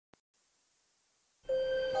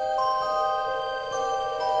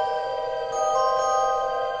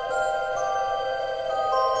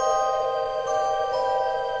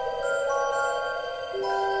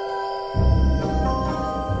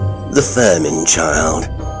The Firmin Child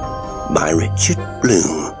by Richard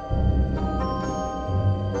Blum.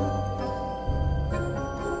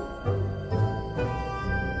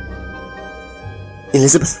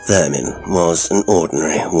 Elizabeth Firmin was an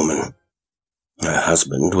ordinary woman. Her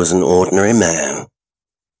husband was an ordinary man.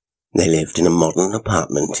 They lived in a modern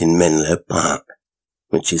apartment in Menlo Park,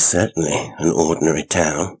 which is certainly an ordinary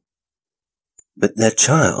town. But their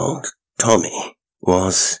child, Tommy,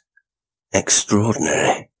 was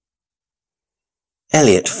extraordinary.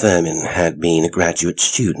 Elliot Firmin had been a graduate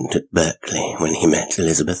student at Berkeley when he met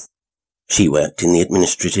Elizabeth. She worked in the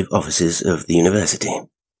administrative offices of the university.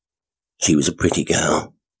 She was a pretty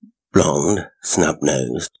girl, blonde,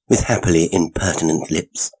 snub-nosed, with happily impertinent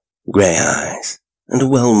lips, grey eyes, and a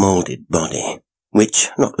well-moulded body, which,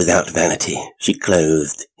 not without vanity, she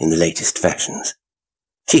clothed in the latest fashions.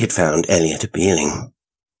 She had found Elliot appealing.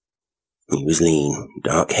 He was lean,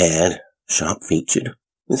 dark-haired, sharp-featured,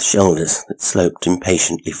 with shoulders that sloped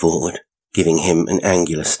impatiently forward, giving him an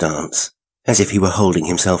angular stance, as if he were holding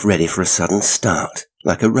himself ready for a sudden start,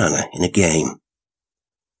 like a runner in a game.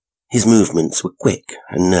 His movements were quick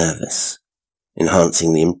and nervous,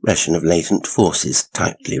 enhancing the impression of latent forces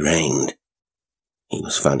tightly reined. He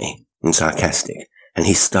was funny and sarcastic, and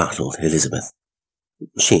he startled Elizabeth.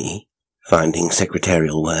 She, finding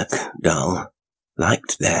secretarial work dull,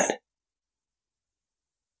 liked that.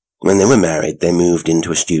 When they were married, they moved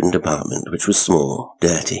into a student apartment which was small,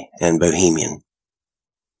 dirty, and bohemian.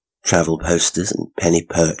 Travel posters and penny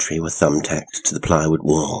poetry were thumbtacked to the plywood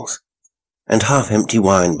walls, and half-empty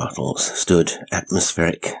wine bottles stood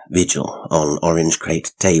atmospheric vigil on orange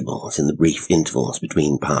crate tables in the brief intervals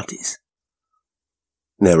between parties.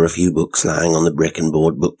 There were a few books lying on the brick and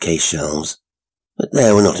board bookcase shelves, but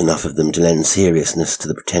there were not enough of them to lend seriousness to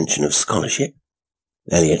the pretension of scholarship.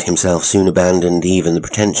 Elliot himself soon abandoned even the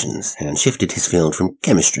pretensions and shifted his field from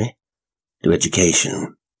chemistry to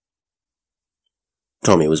education.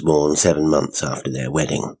 Tommy was born 7 months after their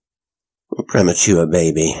wedding. A premature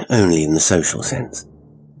baby only in the social sense.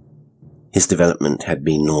 His development had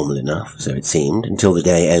been normal enough, so it seemed, until the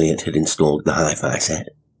day Elliot had installed the hi-fi set.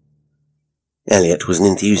 Elliot was an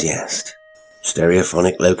enthusiast.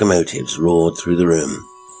 Stereophonic locomotives roared through the room.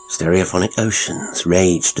 Stereophonic oceans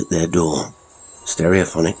raged at their door.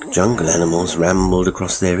 Stereophonic jungle animals rambled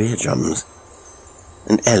across their eardrums.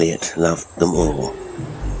 And Elliot loved them all.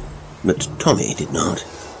 But Tommy did not.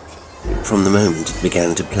 From the moment it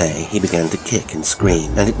began to play, he began to kick and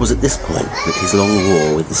scream, and it was at this point that his long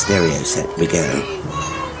war with the stereo set began.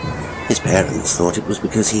 His parents thought it was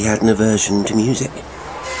because he had an aversion to music.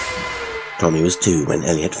 Tommy was 2 when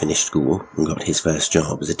Elliot finished school and got his first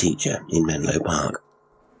job as a teacher in Menlo Park.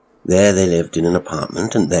 There they lived in an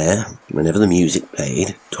apartment, and there, whenever the music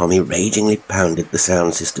played, Tommy ragingly pounded the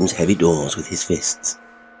sound system's heavy doors with his fists.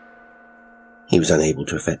 He was unable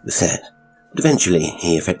to affect the set, but eventually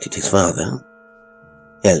he affected his father.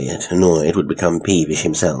 Elliot, annoyed, would become peevish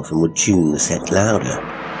himself and would tune the set louder,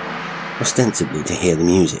 ostensibly to hear the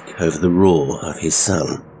music over the roar of his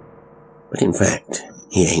son. But in fact,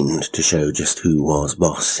 he aimed to show just who was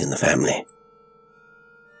boss in the family.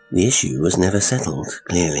 The issue was never settled,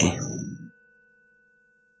 clearly.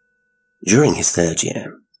 During his 3rd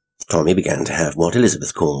year, Tommy began to have what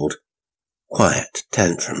Elizabeth called quiet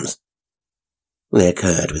tantrums. They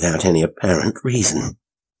occurred without any apparent reason.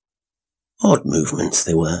 Odd movements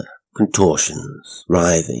they were, contortions,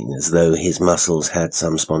 writhing as though his muscles had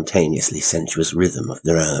some spontaneously sensuous rhythm of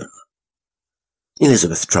their own.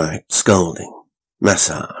 Elizabeth tried scolding,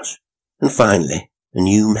 massage, and finally a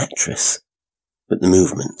new mattress, but the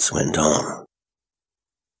movements went on.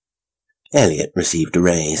 Elliot received a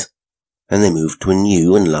raise, and they moved to a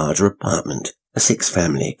new and larger apartment, a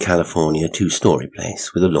 6-family California 2-story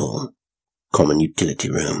place with a lawn, common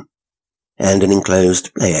utility room, and an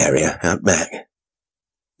enclosed play area out back.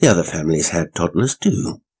 The other families had toddlers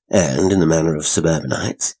too, and in the manner of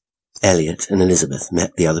suburbanites, Elliot and Elizabeth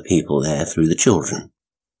met the other people there through the children.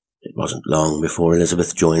 It wasn't long before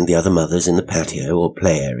Elizabeth joined the other mothers in the patio or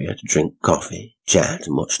play area to drink coffee, chat,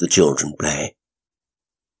 and watch the children play.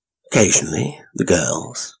 Occasionally, the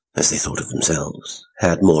girls, as they thought of themselves,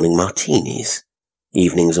 had morning martinis.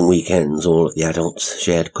 Evenings and weekends all of the adults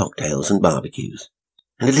shared cocktails and barbecues,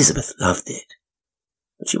 and Elizabeth loved it.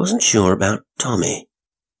 But she wasn't sure about Tommy.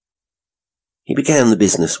 He began the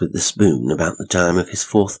business with the spoon about the time of his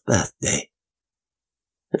 4th birthday.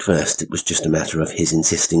 At first it was just a matter of his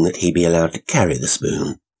insisting that he be allowed to carry the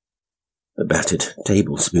spoon. A battered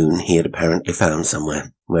tablespoon he had apparently found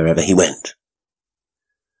somewhere, wherever he went.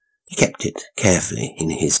 He kept it carefully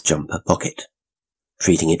in his jumper pocket,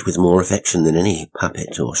 treating it with more affection than any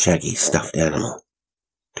puppet or shaggy stuffed animal.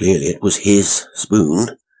 Clearly it was his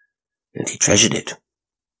spoon, and he treasured it.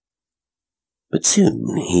 But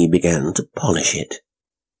soon he began to polish it.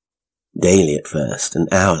 Daily at first, and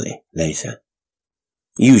hourly later.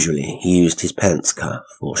 Usually he used his pants cuff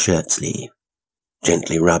or shirt sleeve,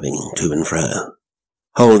 gently rubbing to and fro,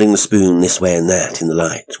 holding the spoon this way and that in the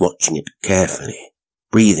light, watching it carefully,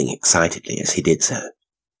 breathing excitedly as he did so.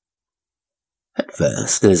 At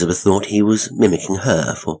first Elizabeth thought he was mimicking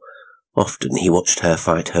her, for often he watched her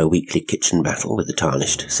fight her weekly kitchen battle with the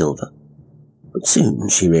tarnished silver. But soon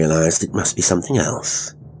she realized it must be something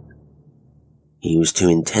else. He was too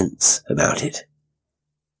intense about it,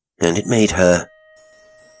 and it made her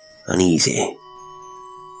uneasy.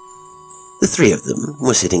 The three of them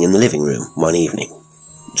were sitting in the living room one evening,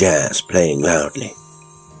 Jazz playing loudly,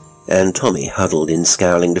 and Tommy huddled in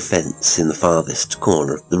scowling defense in the farthest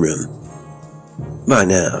corner of the room. By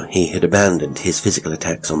now he had abandoned his physical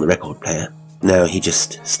attacks on the record player. Now he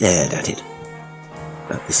just stared at it.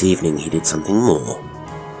 But this evening he did something more.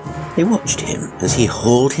 They watched him as he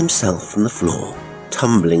hauled himself from the floor,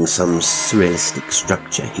 tumbling some surrealistic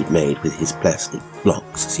structure he'd made with his plastic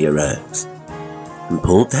blocks as he arose, and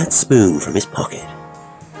pulled that spoon from his pocket.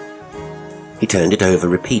 He turned it over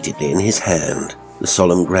repeatedly in his hand, the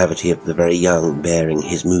solemn gravity of the very young bearing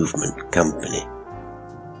his movement company.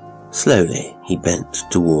 Slowly he bent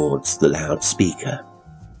towards the loudspeaker,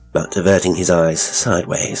 but averting his eyes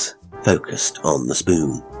sideways, focused on the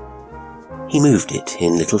spoon. He moved it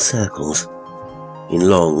in little circles, in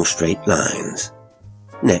long straight lines.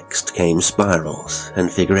 Next came spirals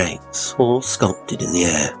and figure eights, all sculpted in the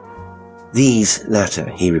air. These latter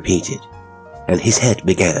he repeated, and his head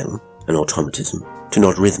began, an automatism, to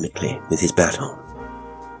nod rhythmically with his baton.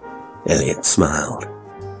 Elliot smiled.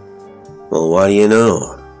 Well, what do you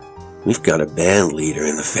know? We've got a band leader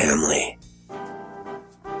in the family.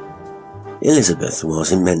 Elizabeth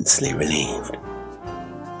was immensely relieved.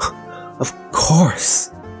 Of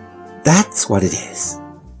course! That's what it is.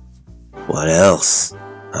 What else?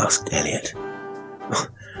 Asked Elliot.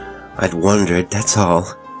 I'd wondered, that's all,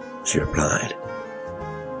 she replied.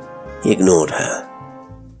 He ignored her.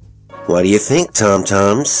 What do you think,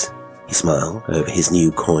 Tom-Toms? He smiled over his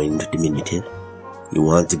new coined diminutive. You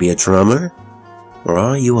want to be a drummer? Or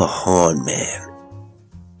are you a horn man?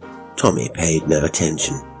 Tommy paid no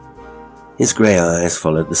attention. His grey eyes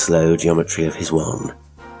followed the slow geometry of his wand.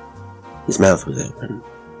 His mouth was open.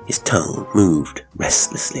 His tongue moved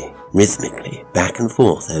restlessly, rhythmically, back and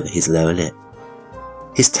forth over his lower lip.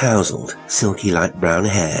 His tousled, silky light brown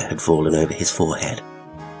hair had fallen over his forehead,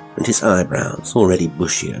 and his eyebrows, already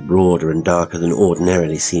bushier, broader and darker than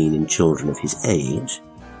ordinarily seen in children of his age,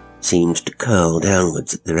 seemed to curl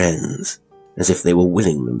downwards at their ends, as if they were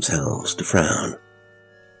willing themselves to frown.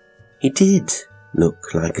 He did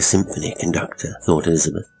look like a symphony conductor, thought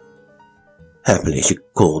Elizabeth. Happily she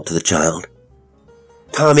called to the child.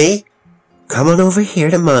 Tommy, come on over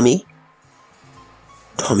here to Mommy.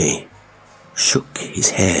 Tommy shook his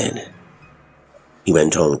head. He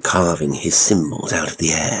went on carving his symbols out of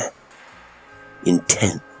the air.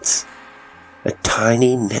 Intense. A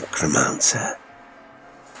tiny necromancer.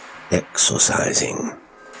 Exorcising.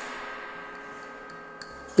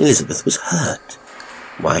 Elizabeth was hurt.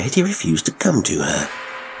 Why had he refused to come to her?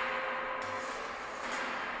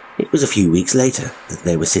 It was a few weeks later that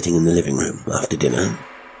they were sitting in the living room after dinner.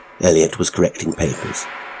 Elliot was correcting papers.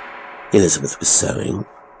 Elizabeth was sewing.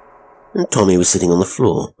 And Tommy was sitting on the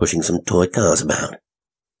floor, pushing some toy cars about. It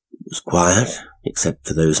was quiet, except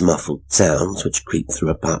for those muffled sounds which creep through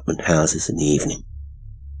apartment houses in the evening.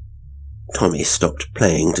 Tommy stopped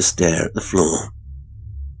playing to stare at the floor.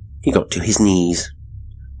 He got to his knees,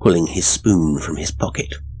 pulling his spoon from his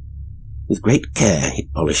pocket. With great care he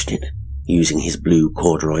polished it, using his blue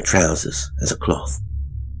corduroy trousers as a cloth.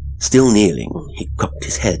 Still kneeling, he cocked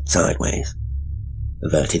his head sideways,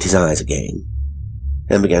 averted his eyes again,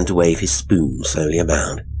 and began to wave his spoon slowly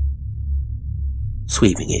about,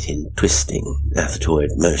 sweeping it in twisting, athetoid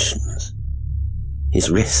motions. His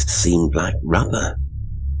wrist seemed like rubber.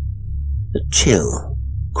 A chill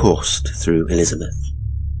coursed through Elizabeth.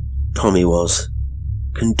 Tommy was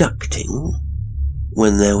conducting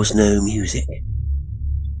when there was no music.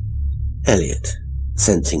 Elliot,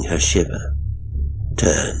 sensing her shiver,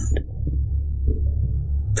 turned.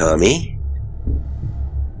 Tommy?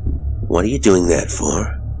 What are you doing that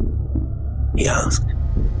for? He asked.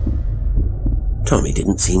 Tommy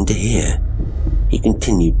didn't seem to hear. He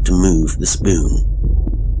continued to move the spoon.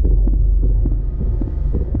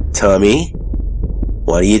 Tommy?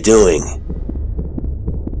 What are you doing?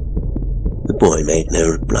 The boy made no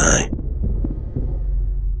reply.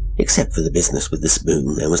 Except for the business with the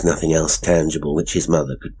spoon, there was nothing else tangible which his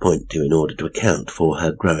mother could point to in order to account for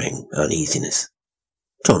her growing uneasiness.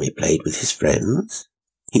 Tommy played with his friends.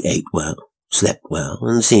 He ate well, slept well,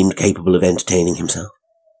 and seemed capable of entertaining himself.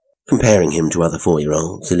 Comparing him to other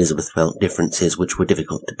 4-year-olds, Elizabeth felt differences which were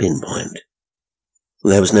difficult to pinpoint.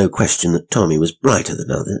 There was no question that Tommy was brighter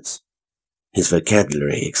than others. His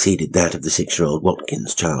vocabulary exceeded that of the 6-year-old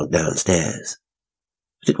Watkins child downstairs.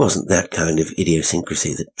 But it wasn't that kind of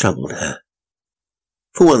idiosyncrasy that troubled her.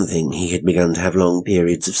 For one thing, he had begun to have long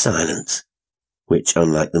periods of silence, which,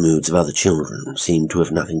 unlike the moods of other children, seemed to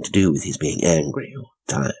have nothing to do with his being angry or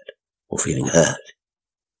tired or feeling hurt.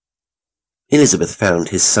 Elizabeth found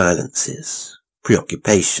his silences,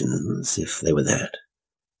 preoccupations, if they were that,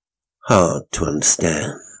 hard to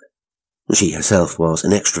understand. She herself was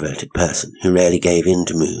an extroverted person who rarely gave in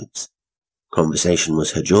to moods. Conversation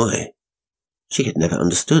was her joy. She had never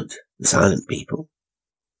understood the silent people.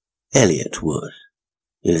 Elliot would,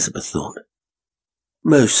 Elizabeth thought.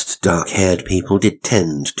 Most dark-haired people did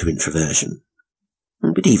tend to introversion,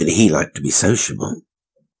 but even he liked to be sociable.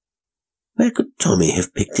 Where could Tommy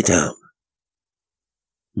have picked it up?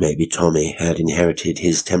 Maybe Tommy had inherited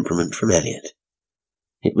his temperament from Elliot.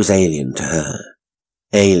 It was alien to her,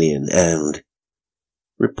 alien and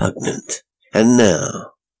repugnant, and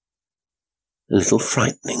now a little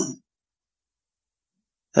frightening.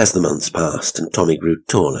 As the months passed and Tommy grew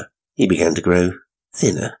taller, he began to grow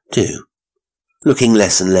thinner too, looking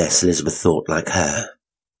less and less, Elizabeth thought, like her.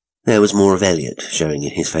 There was more of Elliot showing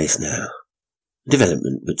in his face now, a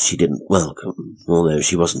development which she didn't welcome, although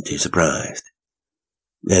she wasn't too surprised.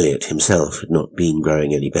 Elliot himself had not been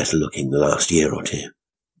growing any better looking the last year or two,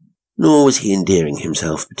 nor was he endearing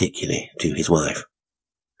himself particularly to his wife.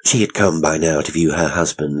 She had come by now to view her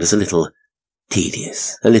husband as a little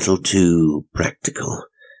tedious, a little too practical,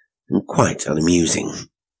 and quite unamusing.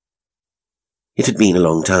 It had been a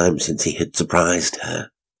long time since he had surprised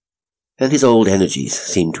her, and his old energies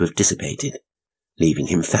seemed to have dissipated, leaving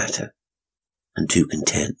him fatter and too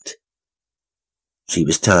content. She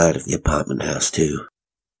was tired of the apartment house too,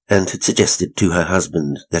 and had suggested to her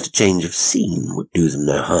husband that a change of scene would do them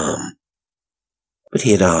no harm. But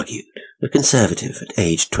he had argued, a conservative at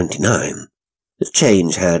age 29, that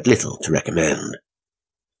change had little to recommend.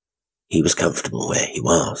 He was comfortable where he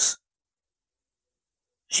was.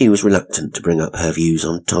 She was reluctant to bring up her views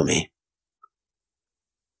on Tommy.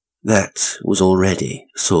 That was already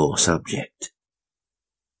a sore subject.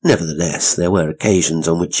 Nevertheless, there were occasions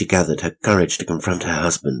on which she gathered her courage to confront her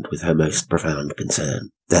husband with her most profound concern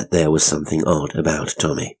that there was something odd about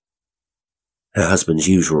Tommy. Her husband's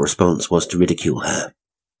usual response was to ridicule her,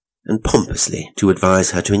 and pompously to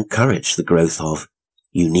advise her to encourage the growth of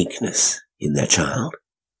uniqueness in their child.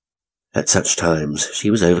 At such times she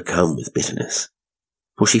was overcome with bitterness,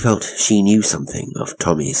 for she felt she knew something of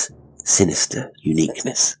Tommy's sinister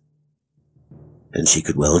uniqueness, and she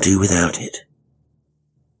could well do without it.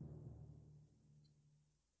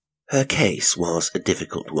 Her case was a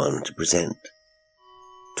difficult one to present.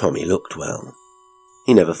 Tommy looked well.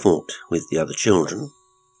 He never fought with the other children,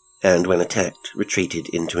 and when attacked, retreated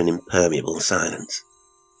into an impermeable silence.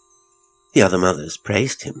 The other mothers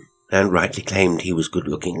praised him, and rightly claimed he was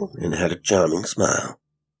good-looking and had a charming smile.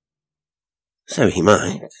 So he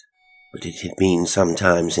might, but it had been some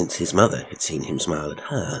time since his mother had seen him smile at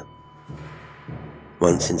her.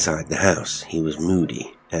 Once inside the house, he was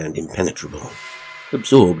moody and impenetrable,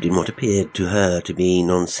 absorbed in what appeared to her to be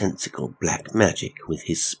nonsensical black magic with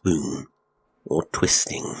his spoon, or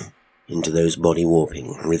twisting into those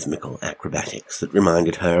body-warping rhythmical acrobatics that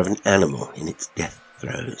reminded her of an animal in its death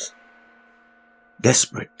throes.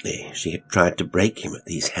 Desperately, she had tried to break him of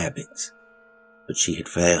these habits, but she had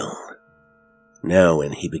failed. Now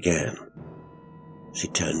when he began, she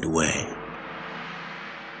turned away.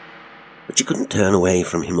 But she couldn't turn away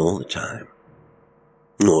from him all the time,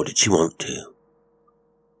 nor did she want to.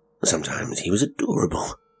 Sometimes he was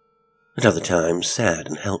adorable, at other times sad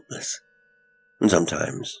and helpless, and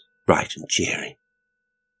sometimes bright and cheery.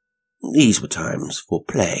 These were times for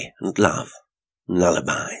play and love and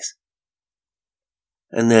lullabies.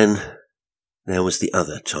 And then there was the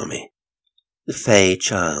other Tommy, the fey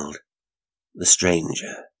child, the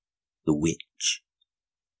stranger, the witch.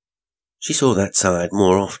 She saw that side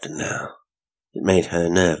more often now. It made her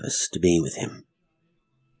nervous to be with him.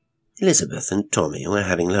 Elizabeth and Tommy were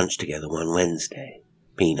having lunch together one Wednesday.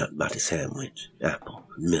 Peanut butter sandwich, apple,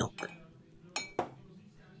 and milk.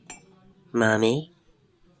 Mummy?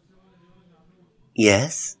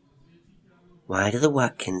 Yes? Why do the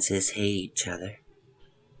Watkinses hate each other?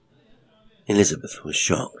 Elizabeth was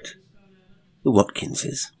shocked. The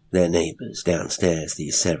Watkinses? Their neighbours downstairs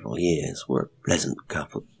these several years were a pleasant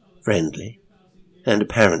couple, friendly, and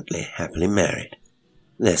apparently happily married.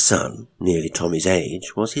 Their son, nearly Tommy's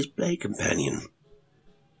age, was his play companion.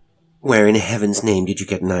 "Where in heaven's name did you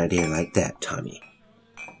get an idea like that, Tommy?"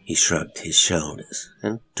 He shrugged his shoulders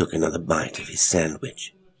and took another bite of his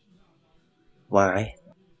sandwich. "Why?"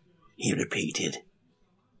 he repeated.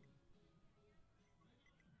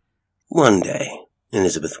 One day,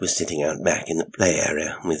 Elizabeth was sitting out back in the play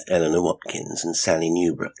area with Eleanor Watkins and Sally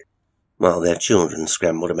Newbrook, while their children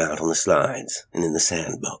scrambled about on the slides and in the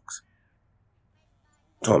sandbox.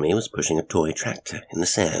 Tommy was pushing a toy tractor in the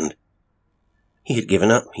sand. He had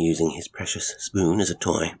given up using his precious spoon as a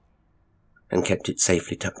toy, and kept it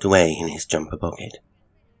safely tucked away in his jumper pocket.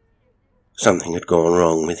 Something had gone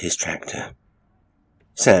wrong with his tractor.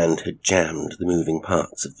 Sand had jammed the moving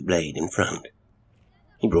parts of the blade in front.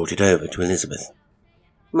 He brought it over to Elizabeth.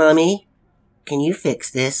 "Mommy, can you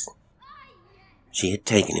fix this?" She had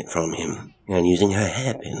taken it from him, and using her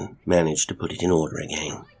hairpin, managed to put it in order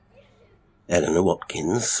again. Eleanor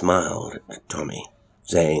Watkins smiled at Tommy,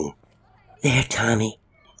 saying, "There, Tommy.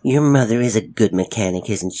 Your mother is a good mechanic,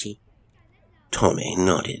 isn't she?" Tommy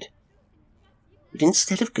nodded. But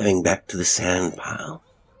instead of going back to the sand pile,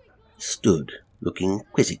 he stood looking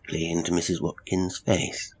quizzically into Mrs. Watkins'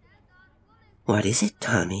 face. "What is it,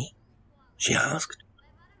 Tommy?" she asked.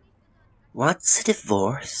 "What's a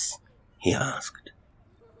divorce?" he asked.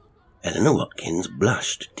 Eleanor Watkins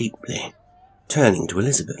blushed deeply, turning to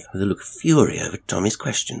Elizabeth with a look of fury over Tommy's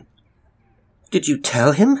question. "Did you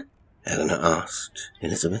tell him?" Eleanor asked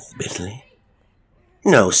Elizabeth bitterly.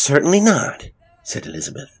 "No, certainly not," said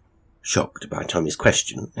Elizabeth, shocked by Tommy's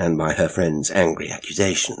question and by her friend's angry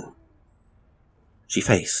accusation. She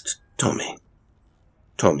faced Tommy.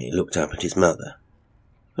 Tommy looked up at his mother,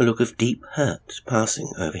 a look of deep hurt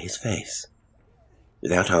passing over his face.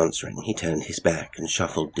 Without answering, he turned his back and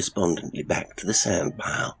shuffled despondently back to the sand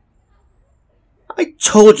pile. "I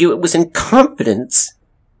told you it was in confidence."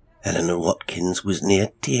 Eleanor Watkins was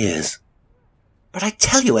near tears. "But I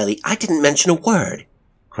tell you, Ellie, I didn't mention a word,"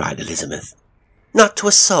 cried Elizabeth. "Not to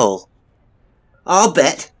a soul." "I'll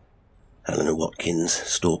bet." Eleanor Watkins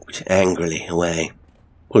stalked angrily away,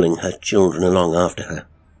 pulling her children along after her.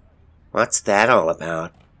 "What's that all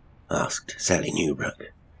about?" asked Sally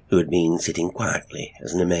Newbrook, who had been sitting quietly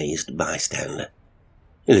as an amazed bystander.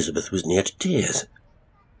 Elizabeth was near to tears.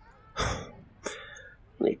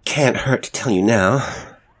 "It can't hurt to tell you now.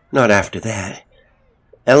 Not after that.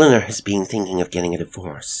 Eleanor has been thinking of getting a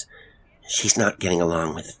divorce. She's not getting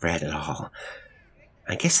along with Fred at all.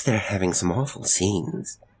 I guess they're having some awful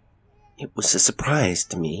scenes. It was a surprise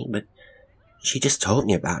to me, but she just told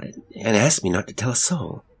me about it and asked me not to tell a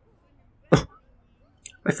soul.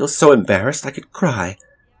 I feel so embarrassed I could cry.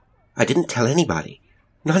 I didn't tell anybody,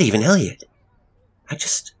 not even Elliot. I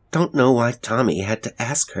just don't know why Tommy had to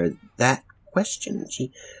ask her that question.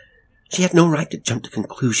 She had no right to jump to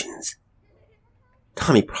conclusions.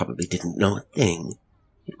 Tommy probably didn't know a thing.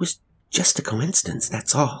 It was just a coincidence,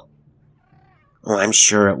 that's all." "Oh, I'm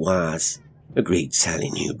sure it was," agreed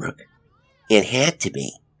Sally Newbrook. "It had to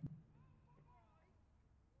be."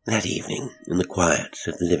 That evening, in the quiet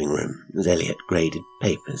of the living room, as Elliot graded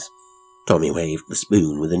papers, Tommy waved the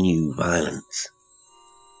spoon with a new violence.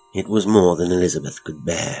 It was more than Elizabeth could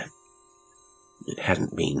bear. It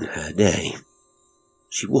hadn't been her day.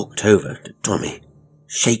 She walked over to Tommy,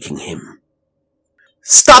 shaking him.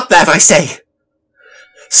 "Stop that, I say!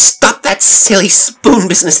 Stop that silly spoon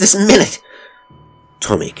business this minute!"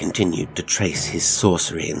 Tommy continued to trace his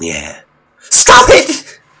sorcery in the air. "Stop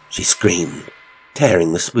it!" she screamed,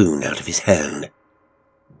 tearing the spoon out of his hand.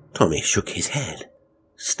 Tommy shook his head,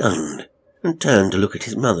 stunned, and turned to look at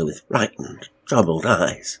his mother with frightened, troubled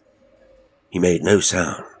eyes. He made no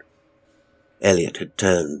sound. Elliot had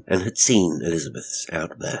turned and had seen Elizabeth's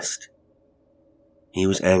outburst. He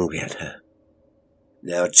was angry at her.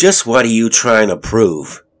 "Now just what are you trying to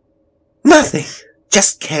prove?" "Nothing.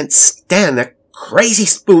 Just can't stand that crazy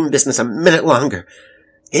spoon business a minute longer.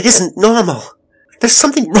 It isn't normal. There's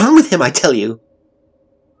something wrong with him, I tell you."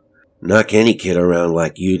 "Knock any kid around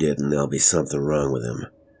like you did and there'll be something wrong with him.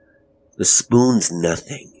 The spoon's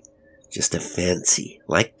nothing. Just a fancy,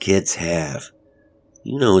 like kids have.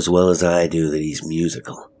 You know as well as I do that he's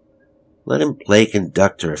musical. Let him play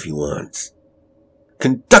conductor if he wants."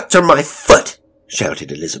 "Conductor my foot!"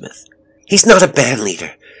 shouted Elizabeth. "He's not a band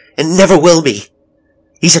leader, and never will be.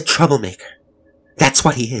 He's a troublemaker. That's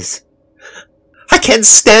what he is. I can't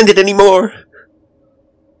stand it anymore."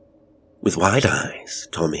 With wide eyes,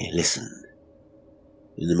 Tommy listened.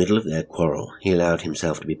 In the middle of their quarrel, he allowed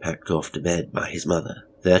himself to be packed off to bed by his mother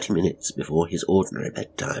 30 minutes before his ordinary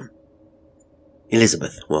bedtime.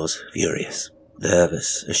 Elizabeth was furious,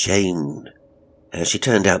 nervous, ashamed. As she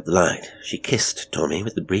turned out the light, she kissed Tommy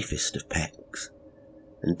with the briefest of pecks,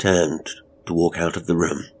 and turned to walk out of the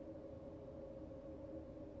room.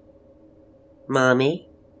 "Mommy?"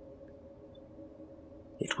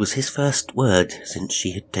 It was his first word since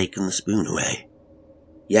she had taken the spoon away.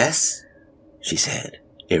 "Yes?" she said,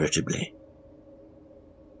 irritably.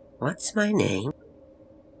 "What's my name?"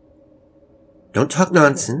 "Don't talk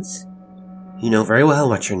nonsense. You know very well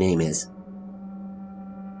what your name is."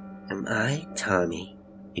 "Am I Tommy?"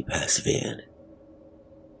 he persevered.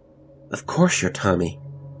 "Of course you're Tommy."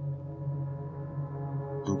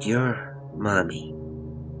 "And you're Mommy?"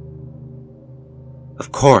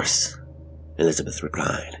 "Of course," Elizabeth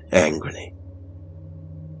replied, angrily.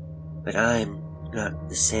 "But I'm not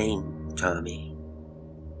the same Tommy,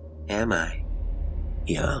 am I?"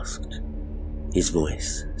 he asked, his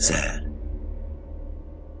voice sad.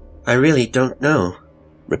 "I really don't know,"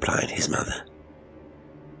 replied his mother.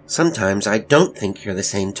 "Sometimes I don't think you're the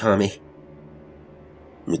same Tommy."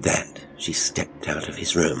 With that, she stepped out of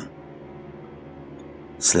his room,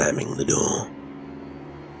 slamming the door.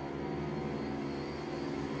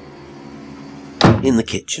 In the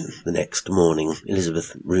kitchen the next morning,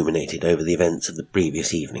 Elizabeth ruminated over the events of the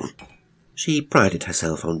previous evening. She prided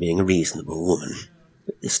herself on being a reasonable woman,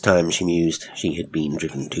 but this time, she mused, she had been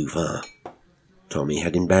driven too far. Tommy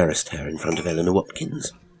had embarrassed her in front of Eleanor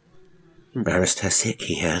Watkins. Embarrassed her sick,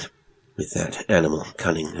 he had, with that animal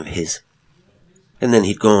cunning of his. And then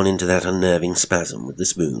he'd gone into that unnerving spasm with the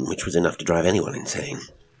spoon, which was enough to drive anyone insane.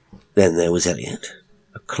 Then there was Elliot,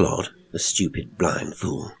 a clod, a stupid blind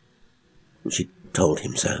fool. She told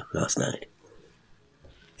him so last night.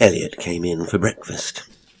 Elliot came in for breakfast.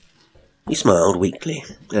 He smiled weakly,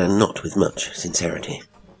 and not with much sincerity.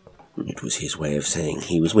 It was his way of saying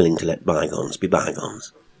he was willing to let bygones be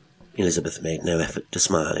bygones. Elizabeth made no effort to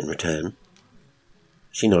smile in return.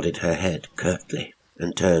 She nodded her head curtly,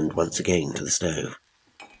 and turned once again to the stove.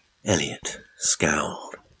 Elliot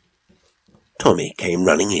scowled. Tommy came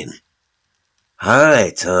running in.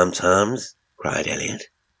 "Hi, Tom-Toms," cried Elliot,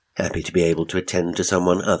 happy to be able to attend to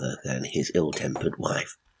someone other than his ill-tempered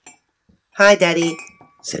wife. "Hi, Daddy,"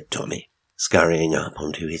 said Tommy, scurrying up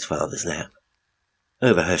onto his father's lap.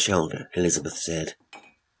 Over her shoulder, Elizabeth said,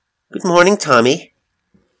 "Good morning, Tommy."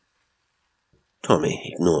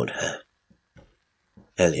 Tommy ignored her.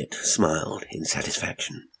 Elliot smiled in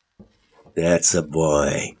satisfaction. "That's a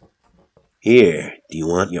boy. Here, do you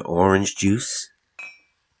want your orange juice?"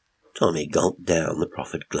 Tommy gulped down the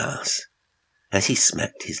proffered glass. As he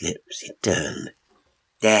smacked his lips, he turned.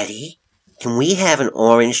 "Daddy, can we have an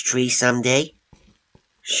orange tree someday?"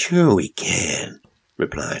 "Sure we can,"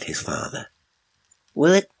 replied his father.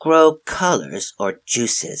 "Will it grow colors or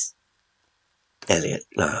juices?" Elliot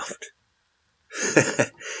laughed.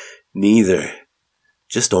 "Neither.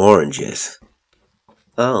 Just oranges."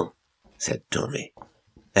 "Oh," said Tommy,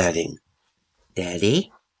 adding,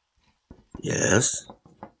 "Daddy?" "Yes?"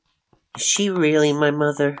 "Is she really my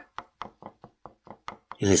mother?"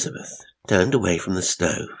 Elizabeth turned away from the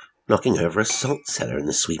stove, knocking over a salt cellar in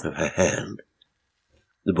the sweep of her hand.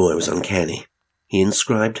 The boy was uncanny. He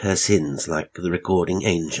inscribed her sins like the recording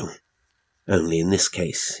angel. Only in this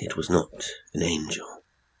case it was not an angel.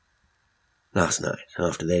 Last night,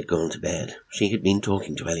 after they had gone to bed, she had been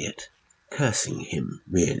talking to Elliot, cursing him,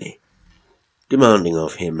 really, demanding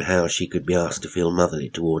of him how she could be asked to feel motherly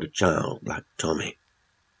toward a child like Tommy.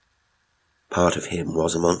 Part of him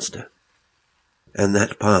was a monster, and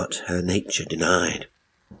that part her nature denied.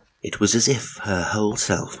 It was as if her whole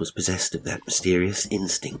self was possessed of that mysterious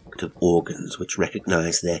instinct of organs which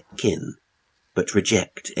recognize their kin, but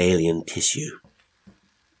reject alien tissue,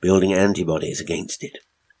 building antibodies against it.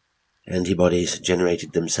 Antibodies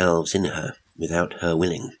generated themselves in her, without her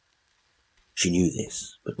willing. She knew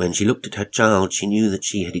this, but when she looked at her child, she knew that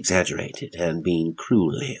she had exaggerated and been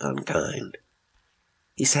cruelly unkind.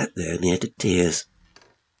 He sat there near to tears,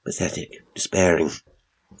 pathetic, despairing.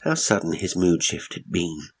 How sudden his mood shift had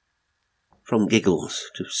been. From giggles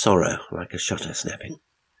to sorrow like a shutter snapping,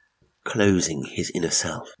 closing his inner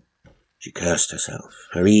self. She cursed herself,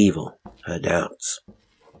 her evil, her doubts.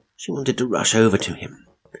 She wanted to rush over to him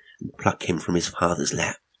and pluck him from his father's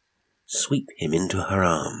lap, sweep him into her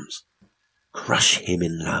arms, crush him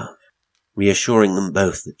in love, reassuring them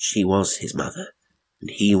both that she was his mother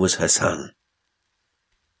and he was her son.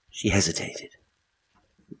 She hesitated.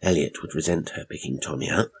 Elliot would resent her picking Tommy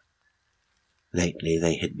up. Lately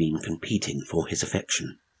they had been competing for his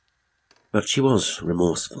affection. But she was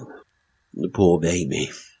remorseful. The poor baby,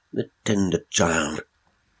 the tender child.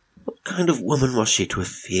 What kind of woman was she to have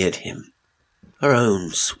feared him? Her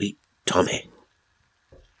own sweet Tommy.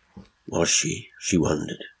 Was she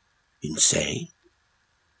wondered, insane?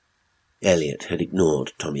 Elliot had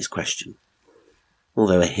ignored Tommy's question,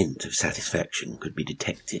 although a hint of satisfaction could be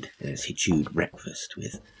detected as he chewed breakfast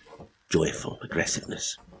with joyful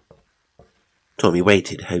aggressiveness. Tommy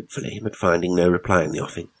waited hopefully, but finding no reply in the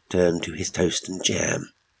offing, turned to his toast and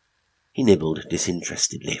jam. He nibbled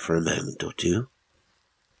disinterestedly for a moment or two,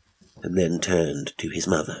 and then turned to his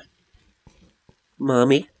mother.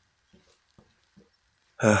 "Mommy?"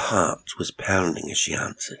 Her heart was pounding as she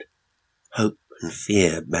answered. Hope and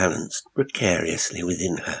fear balanced precariously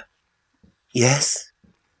within her. "Yes?"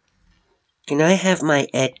 Can I have my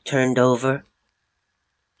egg turned over?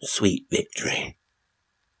 Sweet victory.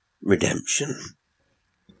 Redemption.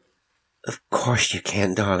 Of course you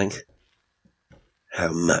can, darling.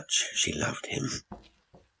 How much she loved him.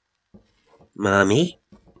 Mommy?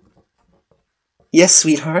 Yes,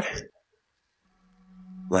 sweetheart?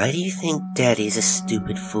 Why do you think Daddy's a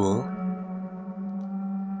stupid fool?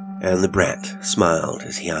 And the brat smiled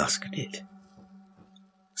as he asked it.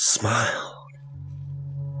 Smiled.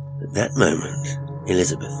 At that moment,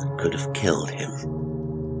 Elizabeth could have killed him.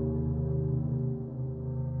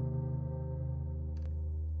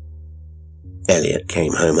 Elliot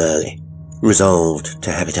came home early, resolved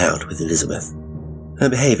to have it out with Elizabeth. Her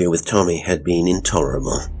behaviour with Tommy had been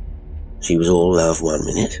intolerable. She was all love one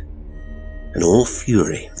minute, and all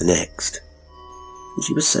fury the next. And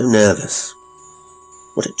she was so nervous.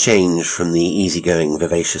 What a change from the easygoing,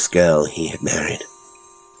 vivacious girl he had married.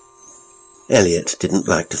 Elliot didn't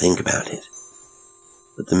like to think about it,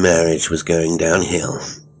 but the marriage was going downhill.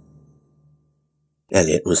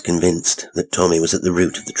 Elliot was convinced that Tommy was at the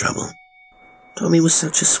root of the trouble. Tommy was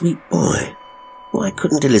such a sweet boy. Why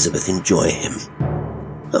couldn't Elizabeth enjoy him?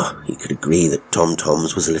 Oh, he could agree that Tom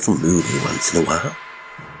Tom's was a little moody once in a while.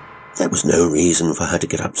 That was no reason for her to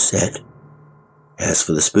get upset. As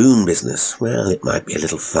for the spoon business, well, it might be a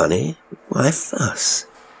little funny, but why fuss?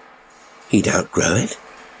 He'd outgrow it.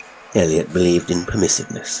 Elliot believed in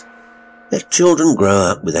permissiveness. Let children grow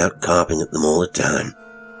up without carping at them all the time.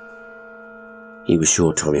 He was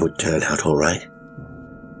sure Tommy would turn out all right.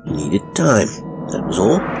 He needed time, that was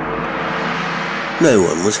all. No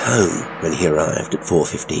one was home when he arrived at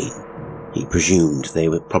 4:15. He presumed they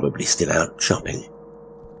were probably still out shopping.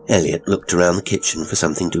 Elliot looked around the kitchen for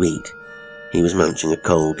something to eat. He was munching a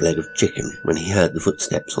cold leg of chicken when he heard the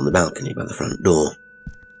footsteps on the balcony by the front door.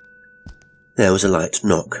 There was a light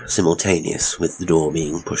knock simultaneous with the door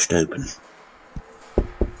being pushed open.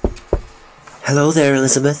 Hello there,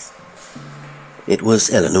 Elizabeth. It was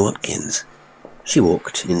Eleanor Watkins. She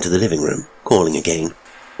walked into the living room, calling again.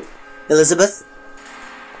 Elizabeth?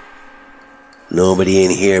 Nobody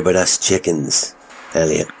in here but us chickens,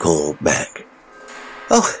 Elliot called back.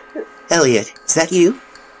 Oh, Elliot, is that you?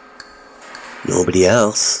 Nobody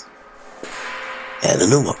else.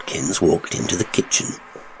 Eleanor Watkins walked into the kitchen.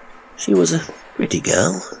 She was a pretty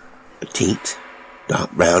girl, petite,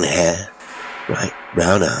 dark brown hair, bright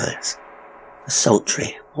brown eyes, a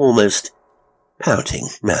sultry, almost pouting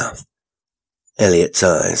mouth. Elliot's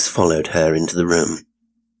eyes followed her into the room.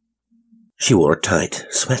 She wore a tight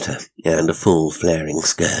sweater and a full flaring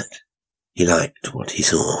skirt. He liked what he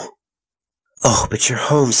saw. Oh, but you're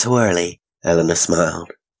home so early, Eleanor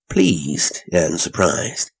smiled, pleased and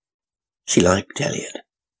surprised. She liked Elliot.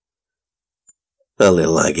 A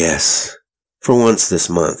little, I guess. For once this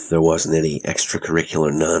month, there wasn't any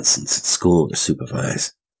extracurricular nonsense at school to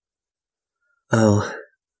supervise. Oh,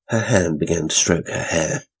 her hand began to stroke her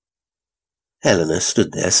hair. Eleanor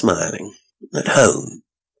stood there smiling, at home,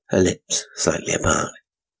 her lips slightly apart.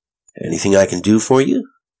 Anything I can do for you?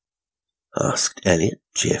 Asked Elliot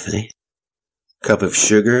cheerfully. Cup of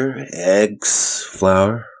sugar, eggs,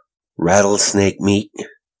 flour, rattlesnake meat.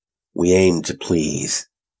 We aim to please.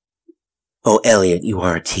 Oh, Elliot, you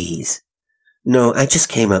are a tease. No, I just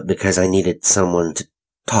came up because I needed someone to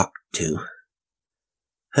talk to.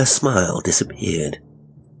 Her smile disappeared,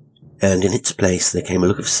 and in its place there came a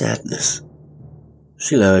look of sadness.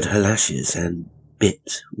 She lowered her lashes and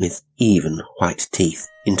bit with even white teeth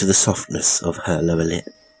into the softness of her lower lip.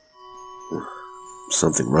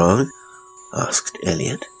 Something wrong? Asked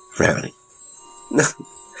Elliot, frowning.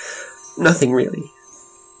 Nothing really.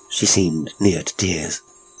 She seemed near to tears.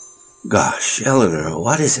 Gosh, Eleanor,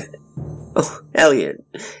 what is it? Oh, Elliot,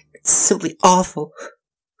 it's simply awful.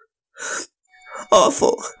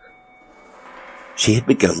 Awful. She had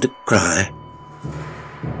begun to cry.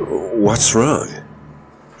 What's wrong?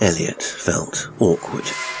 Elliot felt awkward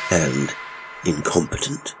and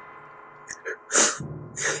incompetent.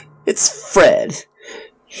 It's Fred.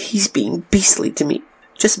 He's being beastly to me.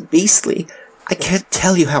 Just beastly. I can't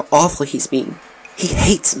tell you how awful he's been. He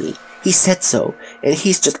hates me. He said so, and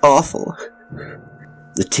he's just awful.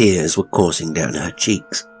 The tears were coursing down her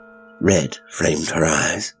cheeks. Red framed her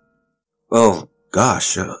eyes. Oh,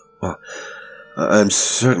 gosh, well, I'm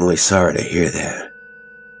certainly sorry to hear that.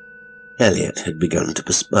 Elliot had begun to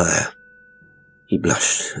perspire. He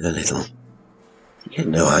blushed a little. He had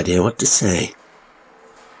no idea what to say.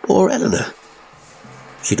 Poor Eleanor.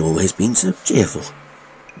 She'd always been so cheerful.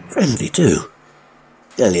 Friendly, too.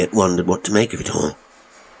 Elliot wondered what to make of it all.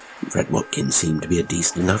 Fred Watkins seemed to be a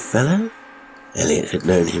decent enough fellow. Elliot had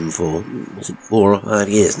known him for, 4 or 5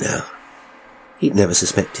 years now. He'd never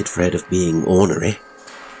suspected Fred of being ornery.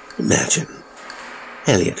 Imagine.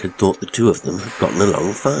 Elliot had thought the two of them had gotten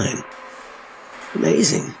along fine.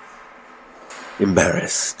 Amazing.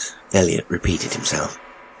 Embarrassed, Elliot repeated himself.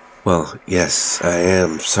 Well, yes, I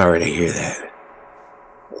am sorry to hear that.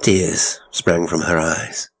 Tears sprang from her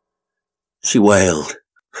eyes. She wailed.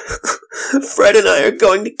 Fred and I are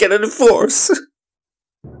going to get a divorce.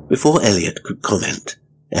 Before Elliot could comment,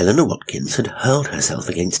 Eleanor Watkins had hurled herself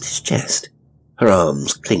against his chest, her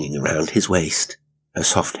arms clinging around his waist, her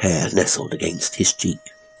soft hair nestled against his cheek.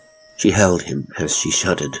 She held him as she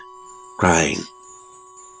shuddered, crying.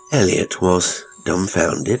 Elliot was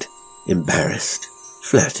dumbfounded, embarrassed,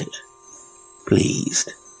 flattered,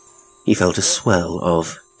 pleased. He felt a swell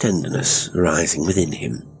of tenderness rising within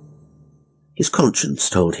him. His conscience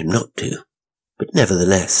told him not to, but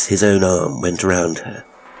nevertheless his own arm went around her.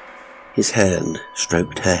 His hand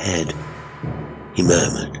stroked her head. He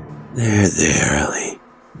murmured, There, Ellie.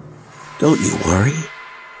 Don't you worry.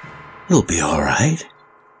 You'll be all right.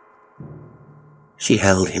 She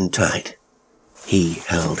held him tight. He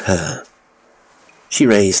held her. She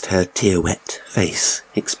raised her tear-wet face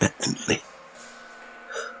expectantly.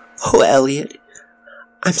 Oh, Elliot,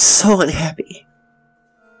 I'm so unhappy.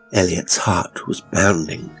 Elliot's heart was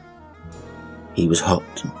pounding. He was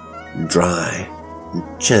hot and dry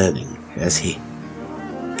and churning as he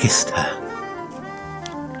kissed her.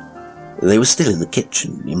 They were still in the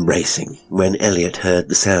kitchen, embracing, when Elliot heard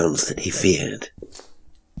the sounds that he feared.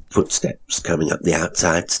 Footsteps coming up the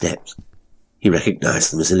outside steps. He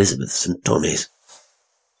recognized them as Elizabeth's and Tommy's.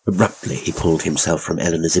 Abruptly he pulled himself from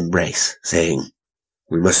Eleanor's embrace, saying,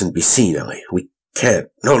 We mustn't be seen, Ellie. We can't.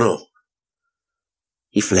 No.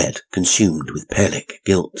 He fled, consumed with panic,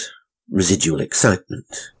 guilt, residual excitement.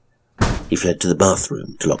 He fled to the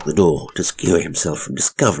bathroom to lock the door, to secure himself from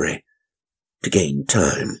discovery, to gain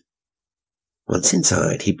time. Once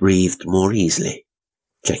inside, he breathed more easily,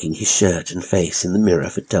 checking his shirt and face in the mirror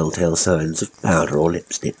for telltale signs of powder or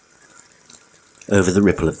lipstick. Over the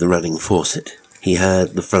ripple of the running faucet, he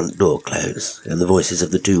heard the front door close and the voices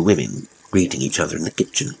of the two women greeting each other in the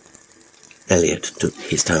kitchen. Elliot took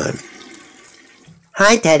his time.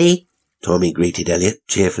 Hi, Daddy, Tommy greeted Elliot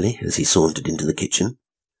cheerfully as he sauntered into the kitchen.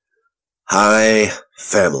 Hi,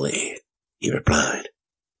 family, he replied.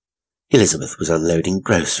 Elizabeth was unloading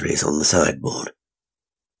groceries on the sideboard.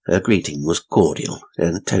 Her greeting was cordial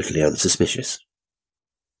and totally unsuspicious.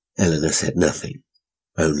 Eleanor said nothing,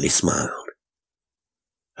 only smiled.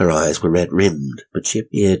 Her eyes were red-rimmed, but she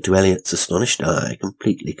appeared to Elliot's astonished eye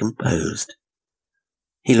completely composed.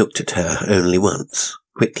 He looked at her only once,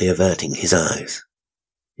 quickly averting his eyes.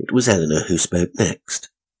 It was Eleanor who spoke next.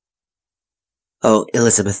 Oh,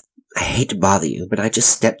 Elizabeth, I hate to bother you, but I just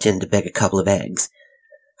stepped in to beg a couple of eggs.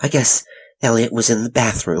 I guess Elliot was in the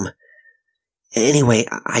bathroom. Anyway,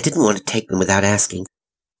 I didn't want to take them without asking.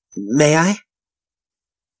 May I?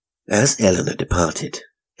 As Eleanor departed,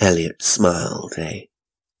 Elliot smiled a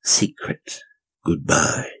secret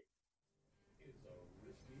goodbye.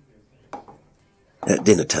 At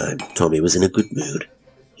dinner time, Tommy was in a good mood.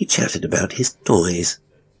 He chatted about his toys,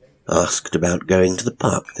 asked about going to the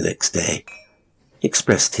park the next day,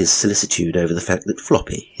 expressed his solicitude over the fact that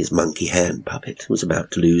Floppy, his monkey hand puppet, was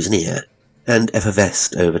about to lose an ear, and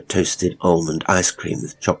effervesced over toasted almond ice cream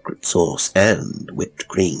with chocolate sauce and whipped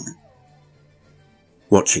cream.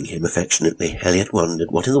 Watching him affectionately, Elliot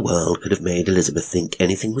wondered what in the world could have made Elizabeth think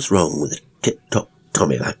anything was wrong with a tip-top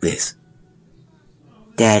Tommy like this.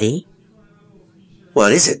 Daddy?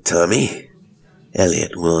 What is it, Tommy?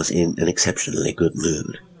 Elliot was in an exceptionally good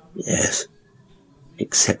mood. Yes,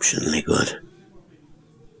 exceptionally good.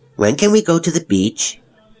 When can we go to the beach?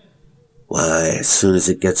 Why, as soon as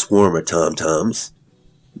it gets warmer, Tom-Toms.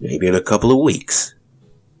 Maybe in a couple of weeks.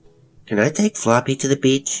 Can I take Floppy to the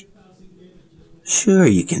beach? Sure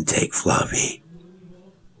you can take Floppy.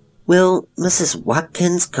 Will Mrs.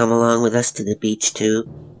 Watkins come along with us to the beach, too?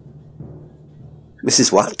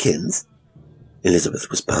 Mrs. Watkins? Elizabeth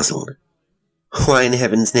was puzzled. Why in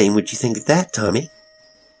heaven's name would you think of that, Tommy?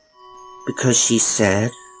 Because she's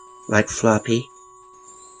sad, like Floppy.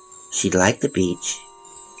 She'd like the beach.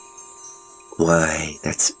 Why,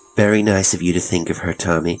 that's very nice of you to think of her,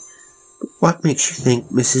 Tommy. But what makes you think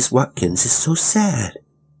Mrs. Watkins is so sad?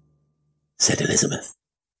 Said Elizabeth.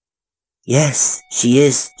 Yes, she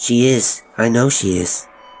is. I know she is.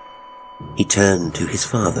 He turned to his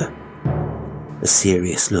father, a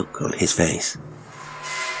serious look on his face.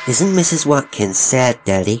 Isn't Mrs. Watkins sad,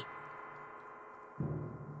 Daddy?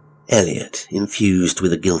 Elliot, infused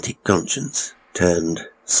with a guilty conscience, turned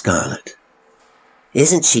scarlet.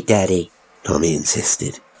 Isn't she, Daddy? Tommy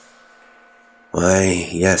insisted. Why,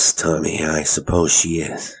 yes, Tommy, I suppose she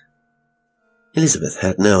is. Elizabeth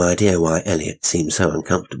had no idea why Elliot seemed so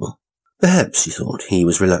uncomfortable. Perhaps, she thought, he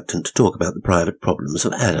was reluctant to talk about the private problems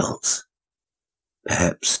of adults.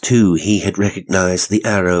 Perhaps, too, he had recognized the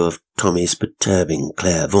arrow of Tommy's perturbing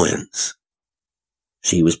clairvoyance.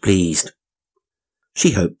 She was pleased.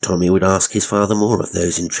 She hoped Tommy would ask his father more of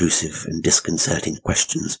those intrusive and disconcerting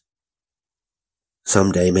questions.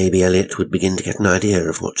 Some day maybe Elliot would begin to get an idea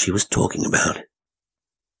of what she was talking about.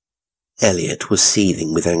 Elliot was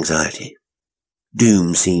seething with anxiety.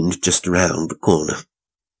 Doom seemed just around the corner.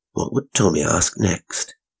 What would Tommy ask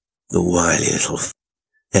next? The wily little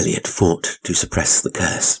Elliot fought to suppress the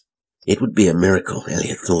curse. It would be a miracle,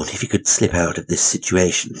 Elliot thought, if he could slip out of this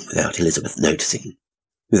situation without Elizabeth noticing,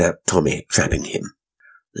 without Tommy trapping him.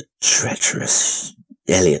 The treacherous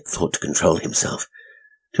Elliot thought to control himself,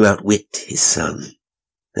 to outwit his son.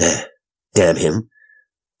 There, damn him.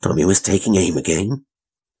 Tommy was taking aim again.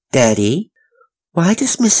 Daddy, why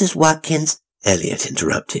does Mrs. Watkins... Elliot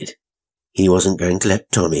interrupted. He wasn't going to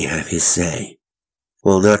let Tommy have his say.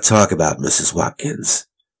 We'll not talk about Mrs. Watkins.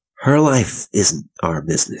 Her life isn't our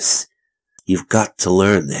business. You've got to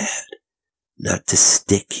learn that. Not to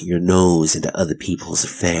stick your nose into other people's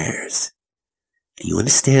affairs. Do you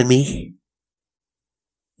understand me?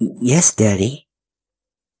 Yes, Daddy.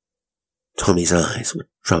 Tommy's eyes were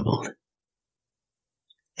troubled.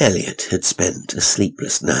 Elliot had spent a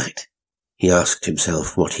sleepless night. He asked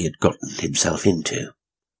himself what he had gotten himself into.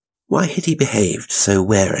 Why had he behaved so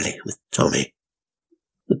warily with Tommy?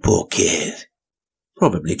 The poor kid.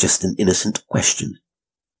 Probably just an innocent question.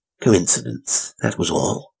 Coincidence, that was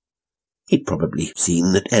all. He'd probably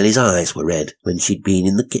seen that Ellie's eyes were red when she'd been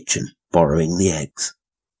in the kitchen borrowing the eggs.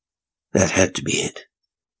 That had to be it.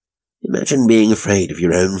 Imagine being afraid of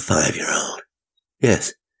your own 5-year-old.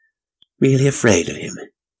 Yes, really afraid of him.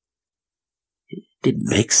 It didn't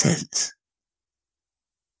make sense.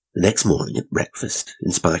 The next morning at breakfast,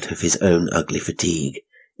 in spite of his own ugly fatigue,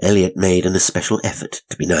 Elliot made an especial effort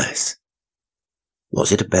to be nice.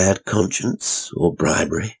 Was it a bad conscience or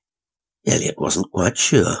bribery? Elliot wasn't quite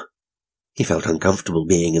sure. He felt uncomfortable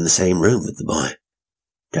being in the same room with the boy.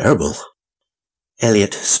 Terrible.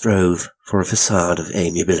 Elliot strove for a facade of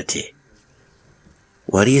amiability.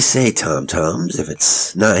 What do you say, Tom-Toms? If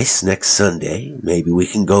it's nice next Sunday, maybe we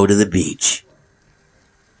can go to the beach.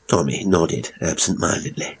 Tommy nodded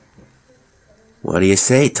absent-mindedly. What do you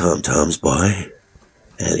say, Tom-Toms, boy?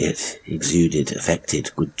 Elliot exuded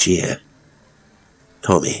affected good cheer.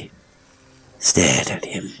 Tommy stared at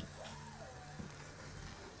him.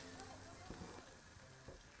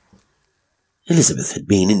 Elizabeth had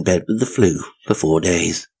been in bed with the flu for 4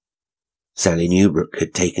 days. Sally Newbrook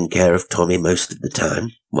had taken care of Tommy most of the time,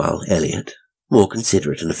 while Elliot, more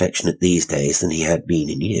considerate and affectionate these days than he had been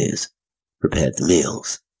in years, prepared the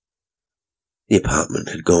meals. The apartment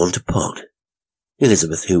had gone to pot.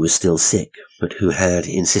 Elizabeth, who was still sick, but who had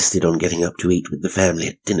insisted on getting up to eat with the family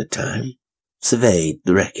at dinner time, surveyed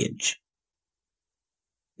the wreckage.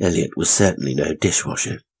 Elliot was certainly no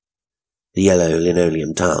dishwasher. The yellow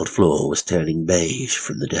linoleum-tiled floor was turning beige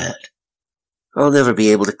from the dirt. I'll never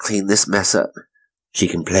be able to clean this mess up, she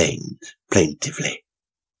complained plaintively.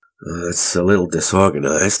 It's a little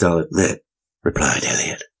disorganized, I'll admit, replied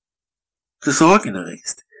Elliot.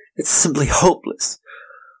 Disorganized? It's simply hopeless.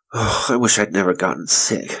 Oh, I wish I'd never gotten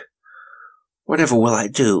sick. Whatever will I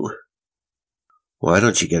do? Why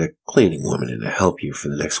don't you get a cleaning woman in to help you for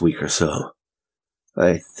the next week or so?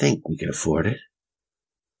 I think we can afford it.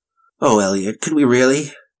 Oh, Elliot, could we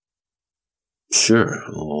really? Sure.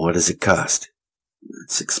 What does it cost?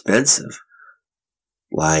 It's expensive.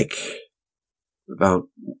 Like, about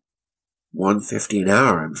 $1.50 an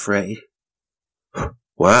hour, I'm afraid.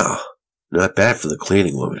 Wow, not bad for the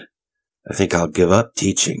cleaning woman. I think I'll give up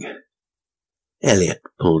teaching. Elliot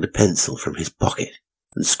pulled a pencil from his pocket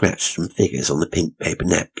and scratched some figures on the pink paper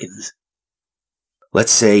napkins.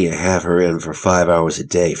 Let's say you have her in for 5 hours a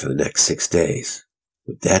day for the next 6 days.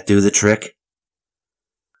 Would that do the trick?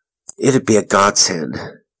 It'd be a godsend.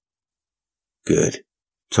 Good.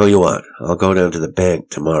 Tell you what, I'll go down to the bank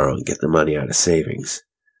tomorrow and get the money out of savings.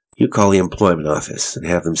 You call the employment office and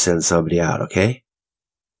have them send somebody out, okay?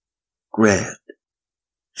 Grand.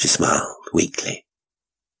 She smiled weakly.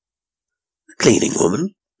 The cleaning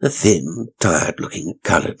woman, a thin, tired-looking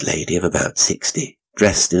coloured lady of about 60,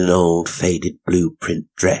 dressed in an old, faded blue print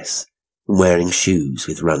dress and wearing shoes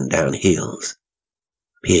with run-down heels,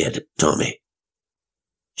 peered at Tommy.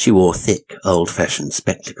 She wore thick, old-fashioned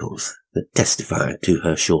spectacles that testified to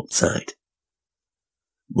her short sight.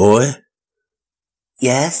 Boy?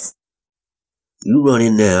 Yes? You run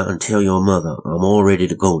in now and tell your mother I'm all ready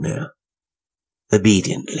to go now.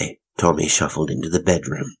 Obediently, Tommy shuffled into the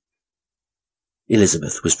bedroom.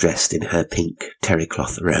 Elizabeth was dressed in her pink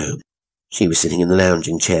terry-cloth robe. She was sitting in the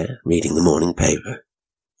lounging chair, reading the morning paper,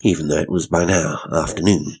 even though it was by now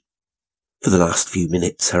afternoon. For the last few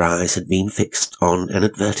minutes her eyes had been fixed on an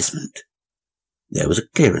advertisement. There was a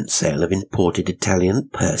clearance sale of imported Italian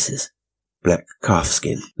purses, black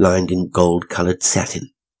calfskin lined in gold-coloured satin,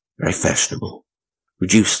 very fashionable,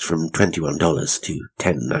 reduced from $21 to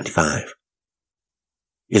 $10.95.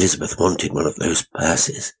 Elizabeth wanted one of those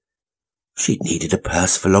purses. She'd needed a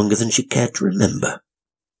purse for longer than she cared to remember.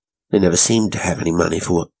 They never seemed to have any money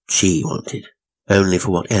for what she wanted, only for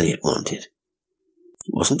what Elliot wanted.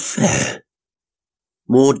 It wasn't fair.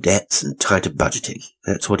 More debts and tighter budgeting,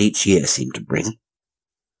 that's what each year seemed to bring.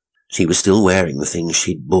 She was still wearing the things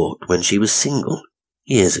she'd bought when she was single,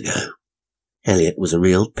 years ago. Elliot was a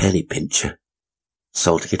real penny pincher,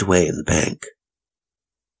 salting it away in the bank.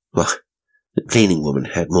 Why, the cleaning woman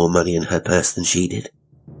had more money in her purse than she did.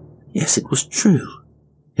 Yes, it was true,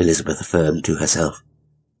 Elizabeth affirmed to herself.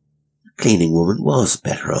 The cleaning woman was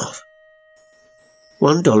better off.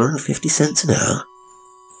 $1.50 an hour?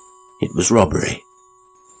 It was robbery.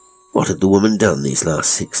 What had the woman done these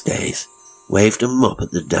last 6 days? Waved a mop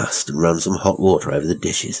at the dust and run some hot water over the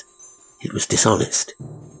dishes. It was dishonest.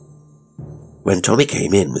 When Tommy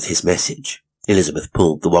came in with his message, Elizabeth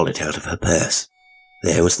pulled the wallet out of her purse.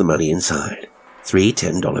 There was the money inside, 3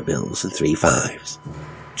 $10 bills and 3 5s,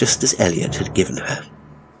 just as Elliot had given her.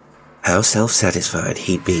 How self-satisfied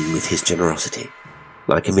he'd been with his generosity,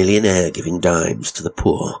 like a millionaire giving dimes to the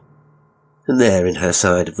poor. And there in her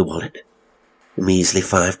side of the wallet, a measly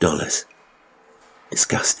 $5.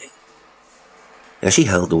 Disgusting. As she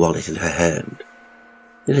held the wallet in her hand,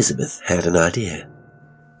 Elizabeth had an idea.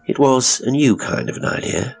 It was a new kind of an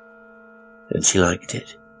idea, and she liked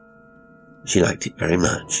it. She liked it very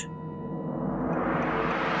much.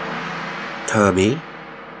 "Tommy,"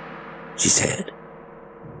 she said,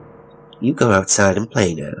 "you go outside and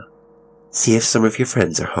play now. See if some of your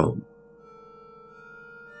friends are home."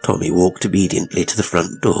 Tommy walked obediently to the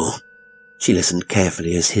front door. She listened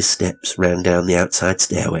carefully as his steps ran down the outside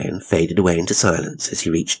stairway and faded away into silence as he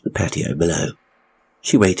reached the patio below.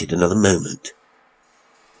 She waited another moment.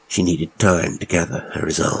 She needed time to gather her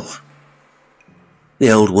resolve. The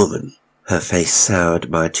old woman, her face soured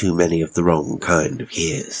by too many of the wrong kind of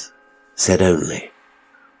years, said only,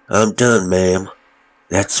 "I'm done, ma'am.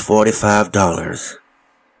 That's $45.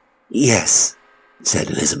 "Yes," said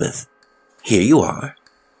Elizabeth. "Here you are."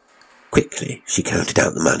 Quickly, she counted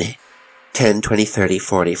out the money. 10, 20, 30,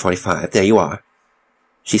 40, 45. There you are.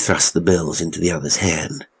 She thrust the bills into the other's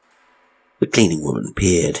hand. The cleaning woman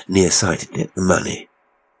peered nearsightedly at the money.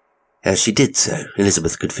 As she did so,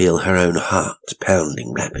 Elizabeth could feel her own heart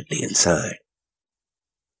pounding rapidly inside.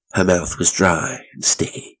 Her mouth was dry and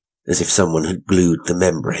sticky, as if someone had glued the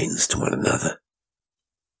membranes to one another.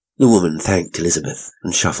 The woman thanked Elizabeth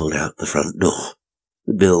and shuffled out the front door,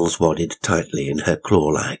 the bills wadded tightly in her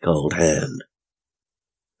claw-like old hand.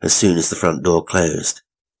 As soon as the front door closed,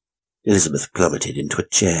 Elizabeth plummeted into a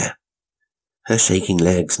chair, her shaking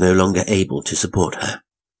legs no longer able to support her.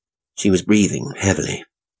 She was breathing heavily.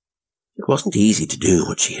 It wasn't easy to do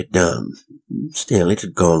what she had done. Still, it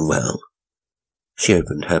had gone well. She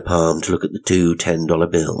opened her palm to look at the 2 $10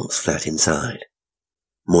 bills flat inside,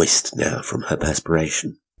 moist now from her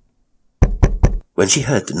perspiration. When she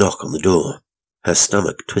heard the knock on the door, her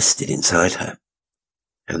stomach twisted inside her,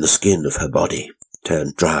 and the skin of her body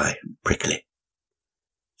turned dry and prickly.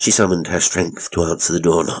 She summoned her strength to answer the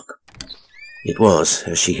door knock. It was,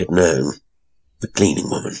 as she had known, the cleaning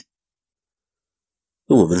woman.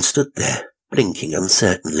 The woman stood there, blinking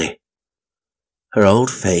uncertainly. Her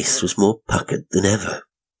old face was more puckered than ever.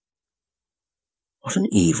 What an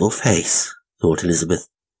evil face, thought Elizabeth.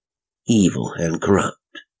 Evil and corrupt.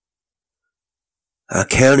 "I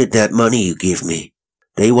counted that money you give me.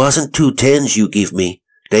 They wasn't 2 10s you give me.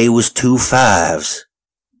 They was 2 5s.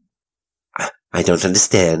 I don't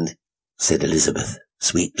understand," said Elizabeth,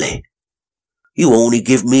 sweetly. You only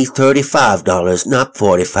give me $35, not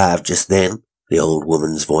 45 just then, the old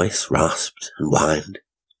woman's voice rasped and whined.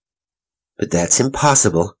 But that's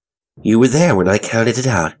impossible. You were there when I counted it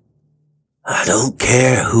out. I don't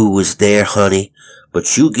care who was there, honey,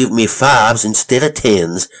 but you give me 5s instead of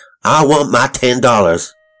 10s. I want my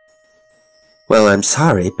 $10. Well, I'm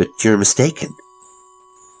sorry, but you're mistaken.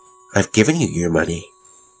 I've given you your money.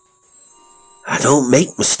 I don't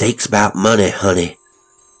make mistakes about money, honey.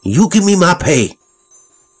 You give me my pay.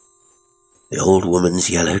 The old woman's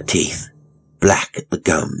yellow teeth, black at the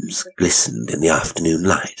gums, glistened in the afternoon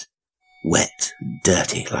light, wet and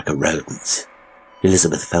dirty like a rodent's.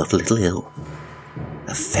 Elizabeth felt a little ill.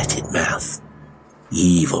 A fetid mouth.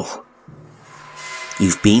 Evil.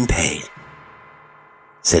 You've been paid,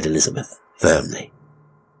 said Elizabeth firmly.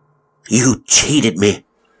 You cheated me.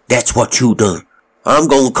 That's what you done. I'm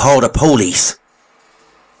gonna call the police.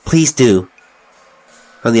 Please do.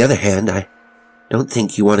 On the other hand, I don't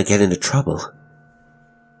think you want to get into trouble.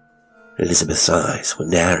 Elizabeth's eyes were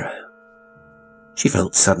narrow. She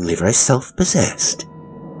felt suddenly very self-possessed,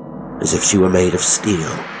 as if she were made of steel.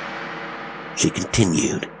 She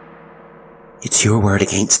continued, It's your word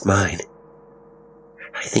against mine.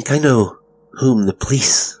 I think I know whom the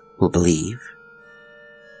police will believe.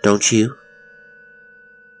 Don't you?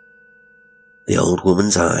 The old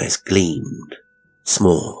woman's eyes gleamed,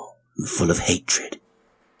 small and full of hatred.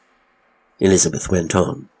 Elizabeth went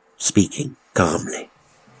on, speaking calmly.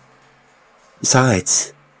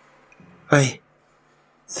 Besides, I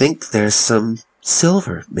think there's some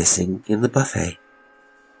silver missing in the buffet.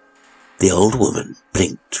 The old woman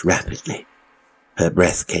blinked rapidly. Her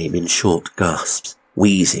breath came in short gasps,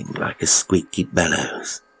 wheezing like a squeaky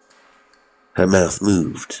bellows. Her mouth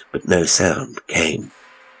moved, but no sound came.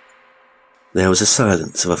 There was a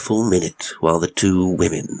silence of a full minute while the two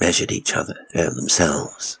women measured each other and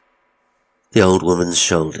themselves. The old woman's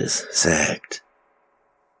shoulders sagged.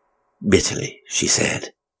 Bitterly, she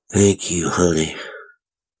said, "Thank you, honey.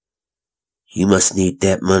 You must need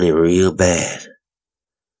that money real bad.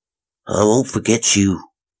 I won't forget you.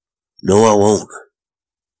 No, I won't."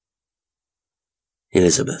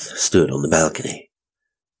 Elizabeth stood on the balcony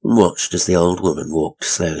and watched as the old woman walked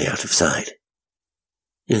slowly out of sight.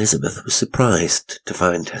 Elizabeth was surprised to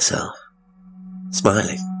find herself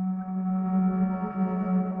smiling.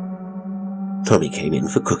 Tommy came in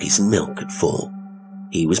for cookies and milk at 4.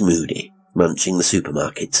 He was moody, munching the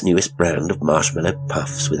supermarket's newest brand of marshmallow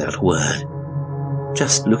puffs without a word.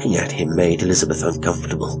 Just looking at him made Elizabeth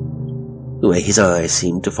uncomfortable. The way his eyes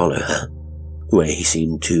seemed to follow her. The way he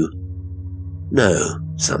seemed to know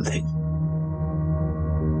something.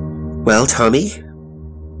 Well, Tommy,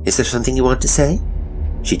 is there something you want to say?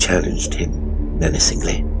 She challenged him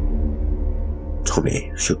menacingly.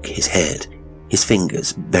 Tommy shook his head, his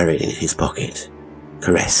fingers buried in his pocket,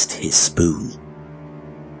 caressed his spoon.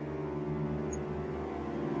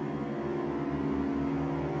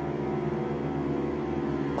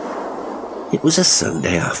 It was a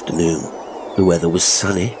Sunday afternoon. The weather was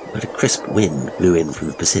sunny, but a crisp wind blew in from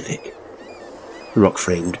the Pacific. The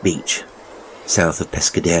rock-framed beach, south of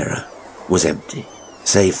Pescadera, was empty,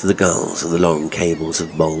 save for the gulls and the long cables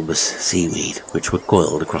of bulbous seaweed which were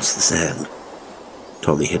coiled across the sand.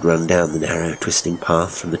 Tommy had run down the narrow, twisting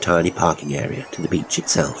path from the tiny parking area to the beach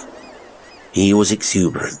itself. He was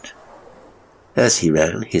exuberant. As he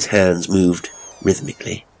ran, his hands moved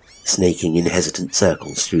rhythmically, snaking in hesitant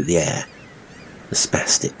circles through the air. A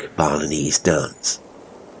spastic Balinese dance.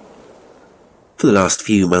 For the last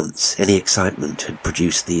few months, any excitement had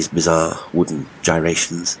produced these bizarre wooden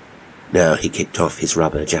gyrations. Now he kicked off his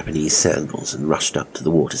rubber Japanese sandals and rushed up to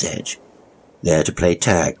the water's edge, there to play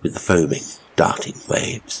tag with the foaming, darting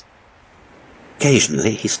waves.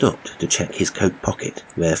 Occasionally he stopped to check his coat pocket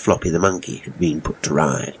where Floppy the monkey had been put to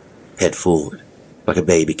ride, head forward, like a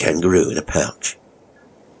baby kangaroo in a pouch.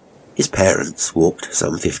 His parents walked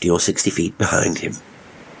some 50 or 60 feet behind him.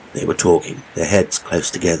 They were talking, their heads close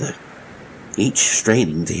together, each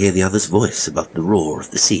straining to hear the other's voice above the roar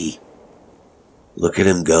of the sea. "Look at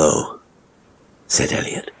him go," said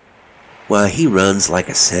Elliot. "Why, he runs like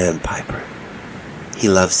a sandpiper." "He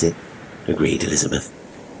loves it," agreed Elizabeth.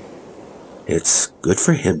 "It's good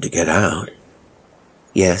for him to get out."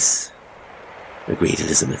 "Yes," agreed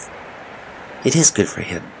Elizabeth. "it is good for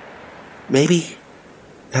him. Maybe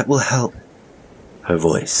that will help." Her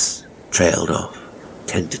voice trailed off,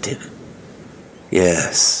 tentative.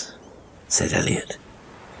 "Yes," said Elliot.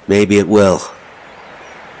 "Maybe it will."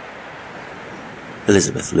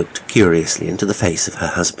 Elizabeth looked curiously into the face of her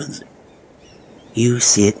husband. "You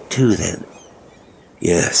see it too, then?"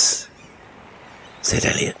 "Yes," said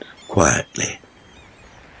Elliot quietly.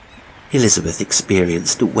 Elizabeth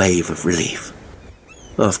experienced a wave of relief.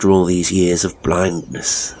 After all these years of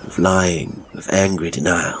blindness, of lying, of angry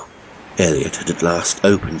denial, Elliot had at last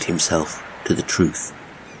opened himself to the truth.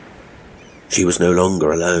 She was no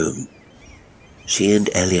longer alone. She and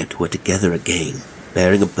Elliot were together again,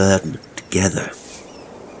 bearing a burden together.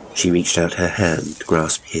 She reached out her hand to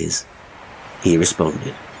grasp his. He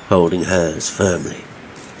responded, holding hers firmly.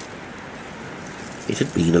 It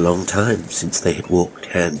had been a long time since they had walked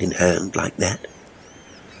hand in hand like that.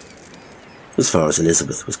 As far as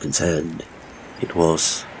Elizabeth was concerned, it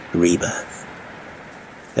was rebirth.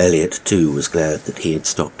 Elliot, too, was glad that he had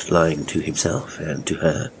stopped lying to himself and to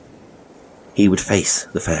her. He would face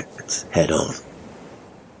the facts head on.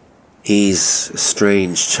 "He's a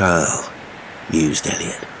strange child," mused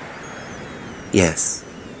Elliot. Yes.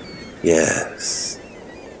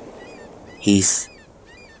 He's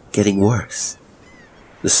getting worse.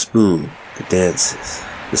 The spoon, the dances,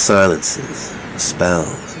 the silences, the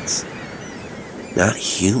spells, it's not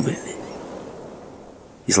human.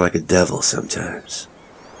 He's like a devil sometimes,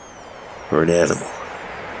 or an animal.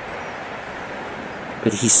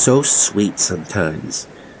 But he's so sweet sometimes,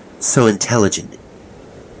 so intelligent.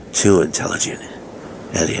 Too intelligent.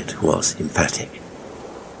 Elliot was emphatic.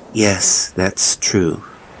 "Yes, that's true,"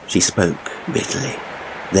 she spoke bitterly,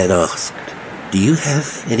 then asked, "Do you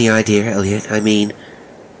have any idea, Elliot? I mean,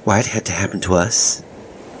 why it had to happen to us?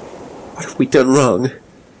 What have we done wrong?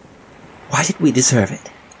 Why did we deserve it?"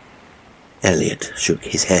 Elliot shook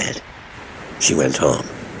his head. She went on.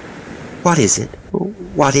 "What is it?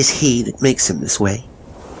 What is he that makes him this way?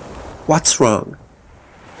 What's wrong?"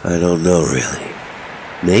 "I don't know, really.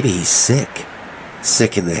 Maybe he's sick.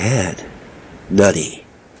 Sick in the head. Nutty.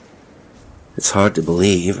 It's hard to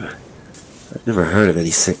believe. I've never heard of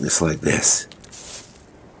any sickness like this.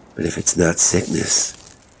 But if it's not sickness,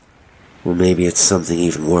 well, maybe it's something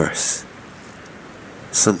even worse.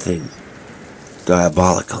 Something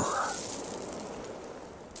diabolical.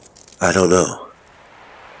 I don't know."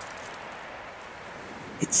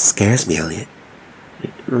 "It scares me, Elliot.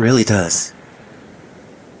 It really does."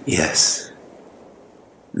 "Yes.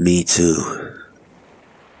 Me too."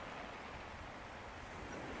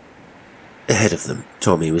 Ahead of them,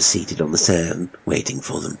 Tommy was seated on the sand, waiting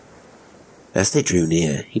for them. As they drew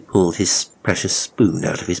near, he pulled his precious spoon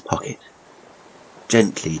out of his pocket,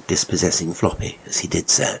 gently dispossessing Floppy as he did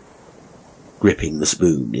so, gripping the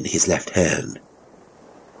spoon in his left hand.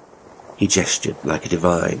 He gestured like a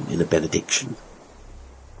divine in a benediction.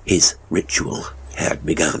 His ritual had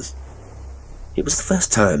begun. It was the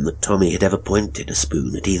first time that Tommy had ever pointed a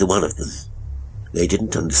spoon at either one of them. They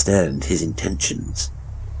didn't understand his intentions,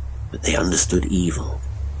 but they understood evil.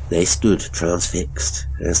 They stood transfixed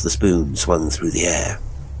as the spoon swung through the air,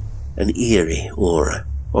 an eerie aura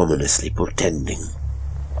ominously portending.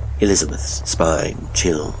 Elizabeth's spine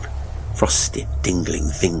chilled. Frosted,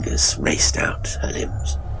 tingling fingers raced out her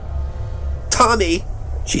limbs. "Tommy!"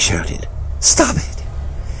 she shouted. "Stop it!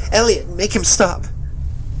 Elliot, make him stop!"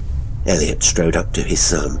 Elliot strode up to his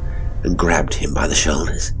son and grabbed him by the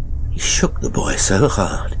shoulders. He shook the boy so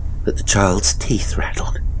hard that the child's teeth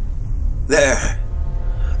rattled. "There!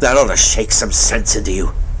 That ought to shake some sense into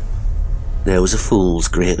you." There was a fool's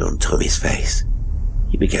grin on Tommy's face.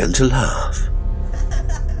 He began to laugh,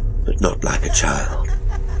 but not like a child.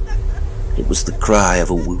 It was the cry of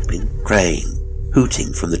a whooping crane,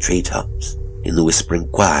 hooting from the treetops in the whispering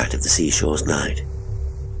quiet of the seashore's night.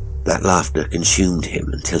 That laughter consumed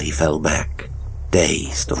him until he fell back,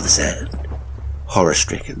 dazed on the sand,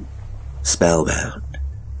 horror-stricken, spellbound.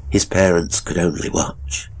 His parents could only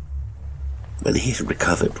watch. When he had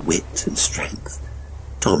recovered wit and strength,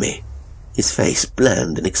 Tommy, his face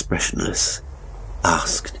bland and expressionless,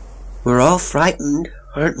 asked, "We're all frightened,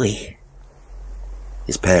 aren't we?"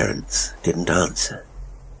 His parents didn't answer.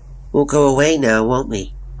 "We'll go away now, won't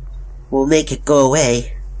we? We'll make it go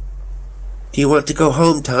away." "Do you want to go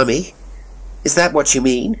home, Tommy? Is that what you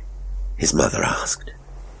mean?" his mother asked.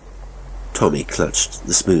 Tommy clutched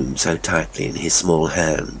the spoon so tightly in his small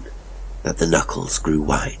hand that the knuckles grew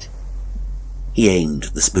white. He aimed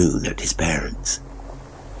the spoon at his parents.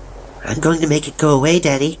 "I'm going to make it go away,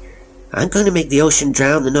 Daddy. I'm going to make the ocean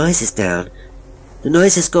drown the noises down. The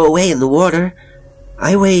noises go away in the water.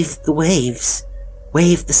 I wave the waves,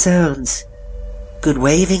 wave the sounds. Good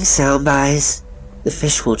waving, sound buys. The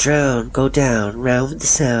fish will drown, go down, round with the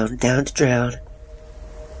sound, down to drown."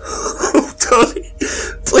 "Oh, Tommy,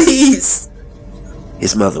 please!"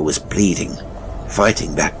 His mother was pleading,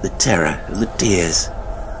 fighting back the terror and the tears.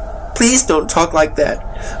 "Please don't talk like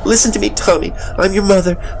that. Listen to me, Tommy. I'm your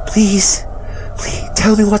mother. Please,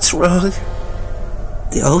 tell me what's wrong."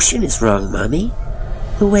 "The ocean is wrong, Mommy.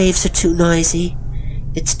 The waves are too noisy.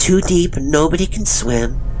 It's too deep and nobody can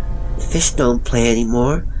swim. The fish don't play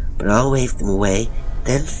anymore, but I'll wave them away.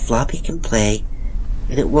 Then Floppy can play.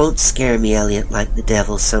 And it won't scare me, Elliot, like the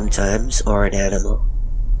devil sometimes, or an animal."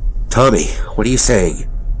 "Tommy, what are you saying?"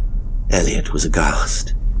 Elliot was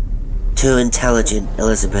aghast. "Too intelligent,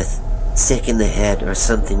 Elizabeth. Sick in the head or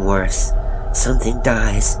something worse. Something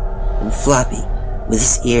dies. And Floppy, with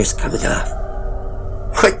his ears coming off."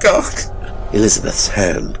 "My God!" Elizabeth's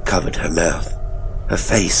hand covered her mouth. Her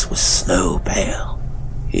face was snow pale.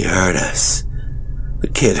 "He heard us. The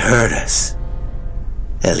kid heard us."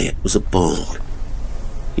 Elliot was appalled.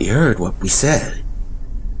 "He heard what we said.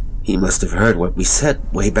 He must have heard what we said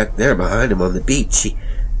way back there behind him on the beach. He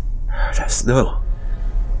heard us. No,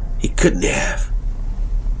 he couldn't have."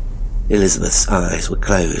 Elizabeth's eyes were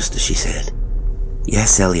closed as she said,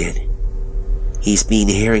 "Yes, Elliot. He's been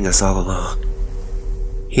hearing us all along.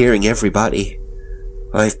 Hearing everybody.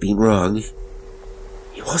 I've been wrong.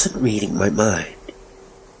 He wasn't reading my mind.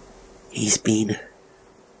 He's been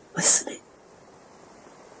listening."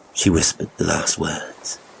 She whispered the last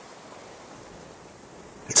words.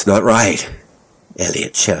 "It's not right,"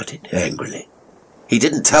 Elliot shouted angrily. "He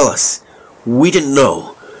didn't tell us. We didn't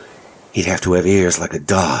know. He'd have to have ears like a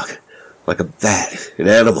dog, like a bat, an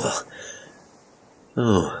animal.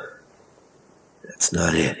 Oh, that's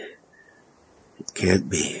not it. It can't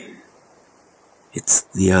be. It's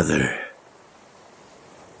the other."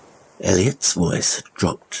 Elliot's voice had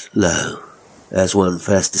dropped low, as one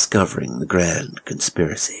first discovering the grand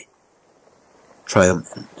conspiracy.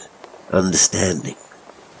 Triumphant, understanding,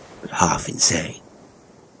 but half insane.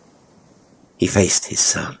 He faced his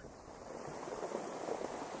son.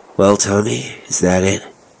 "Well, Tommy, is that it?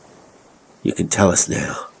 You can tell us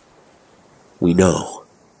now. We know."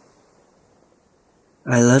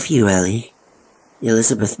 "I love you, Ellie.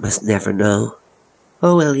 Elizabeth must never know.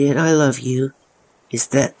 Oh, Elliot, I love you. Is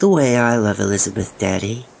that the way I love Elizabeth,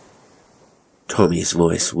 Daddy?" Tommy's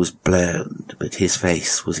voice was bland, but his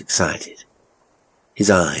face was excited.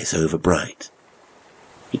 His eyes overbright.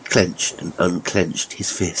 He clenched and unclenched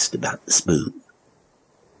his fist about the spoon.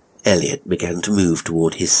 Elliot began to move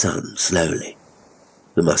toward his son slowly.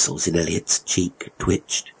 The muscles in Elliot's cheek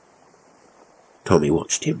twitched. Tommy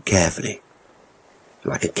watched him carefully,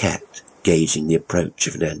 like a cat gauging the approach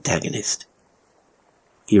of an antagonist.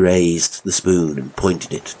 He raised the spoon and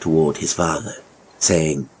pointed it toward his father,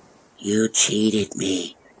 saying, "You cheated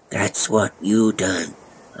me. That's what you done.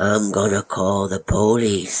 I'm gonna call the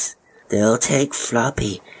police. They'll take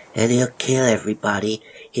Floppy, and he'll kill everybody.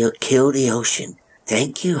 He'll kill the ocean.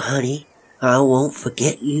 Thank you, honey. I won't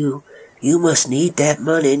forget you. You must need that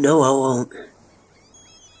money. No, I won't."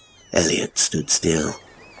 Elliot stood still.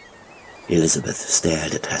 Elizabeth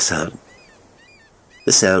stared at her son.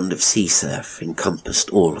 The sound of sea surf encompassed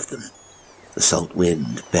all of them, the salt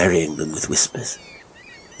wind burying them with whispers,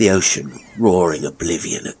 the ocean roaring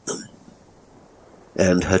oblivion at them.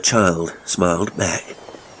 And her child smiled back.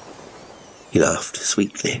 He laughed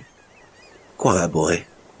sweetly. Choir boy,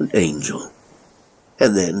 an angel.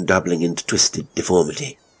 And then, doubling into twisted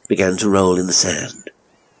deformity, began to roll in the sand,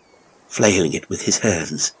 flailing it with his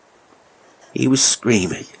hands. He was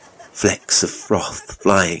screaming, flecks of froth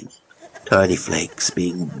flying, tiny flakes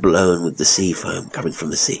being blown with the sea foam coming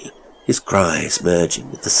from the sea, his cries merging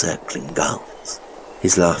with the circling gulls,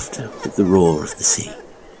 his laughter with the roar of the sea.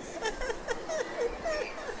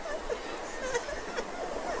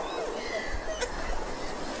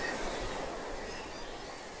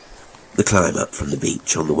 The climb up from the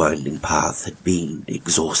beach on the winding path had been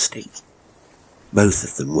exhausting. Both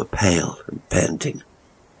of them were pale and panting.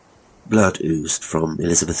 Blood oozed from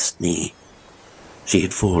Elizabeth's knee. She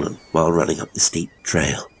had fallen while running up the steep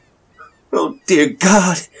trail. "Oh, dear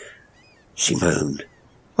God!" she moaned.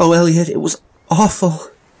 "Oh, Elliot, it was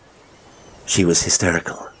awful." She was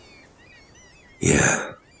hysterical.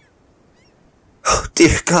 "Yeah. Oh,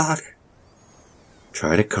 dear God."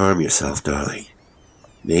 "Try to calm yourself, darling.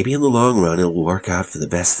 Maybe in the long run it'll work out for the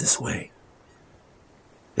best this way.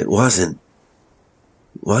 It wasn't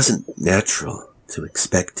natural to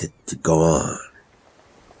expect it to go on.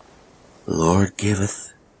 The Lord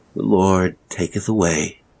giveth, the Lord taketh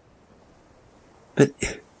away." "But,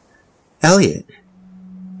 Elliot,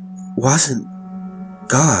 wasn't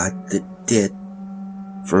God that did—"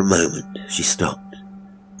 For a moment she stopped,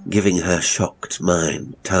 giving her shocked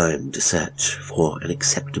mind time to search for an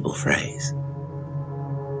acceptable phrase.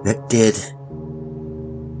 "That did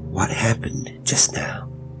what happened just now?"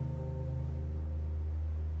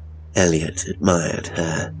 Elliot admired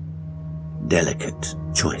her delicate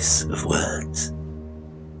choice of words.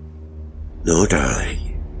 "No,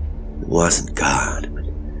 darling, it wasn't God, but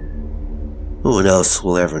No one else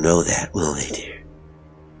will ever know that, will they, dear?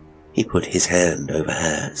 He put his hand over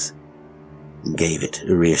hers and gave it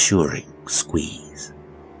a reassuring squeeze.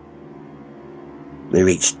 They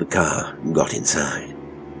reached the car and got inside.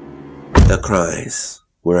 Her cries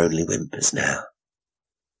were only whimpers now.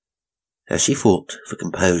 As she fought for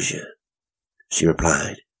composure, she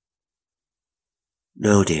replied,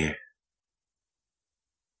 "No, dear."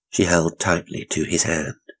 She held tightly to his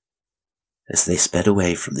hand as they sped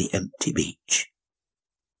away from the empty beach,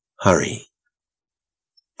 hurrying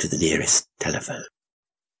to the nearest telephone.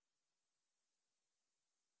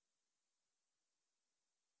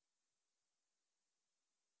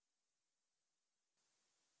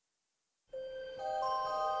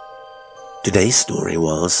 Today's story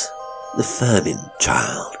was The Firmin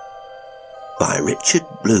Child by Richard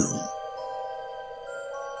Blum.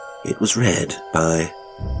 It was read by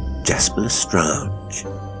Jasper Lestrange.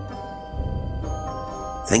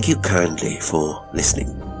 Thank you kindly for listening,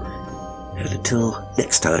 and until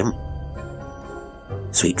next time,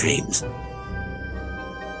 sweet dreams.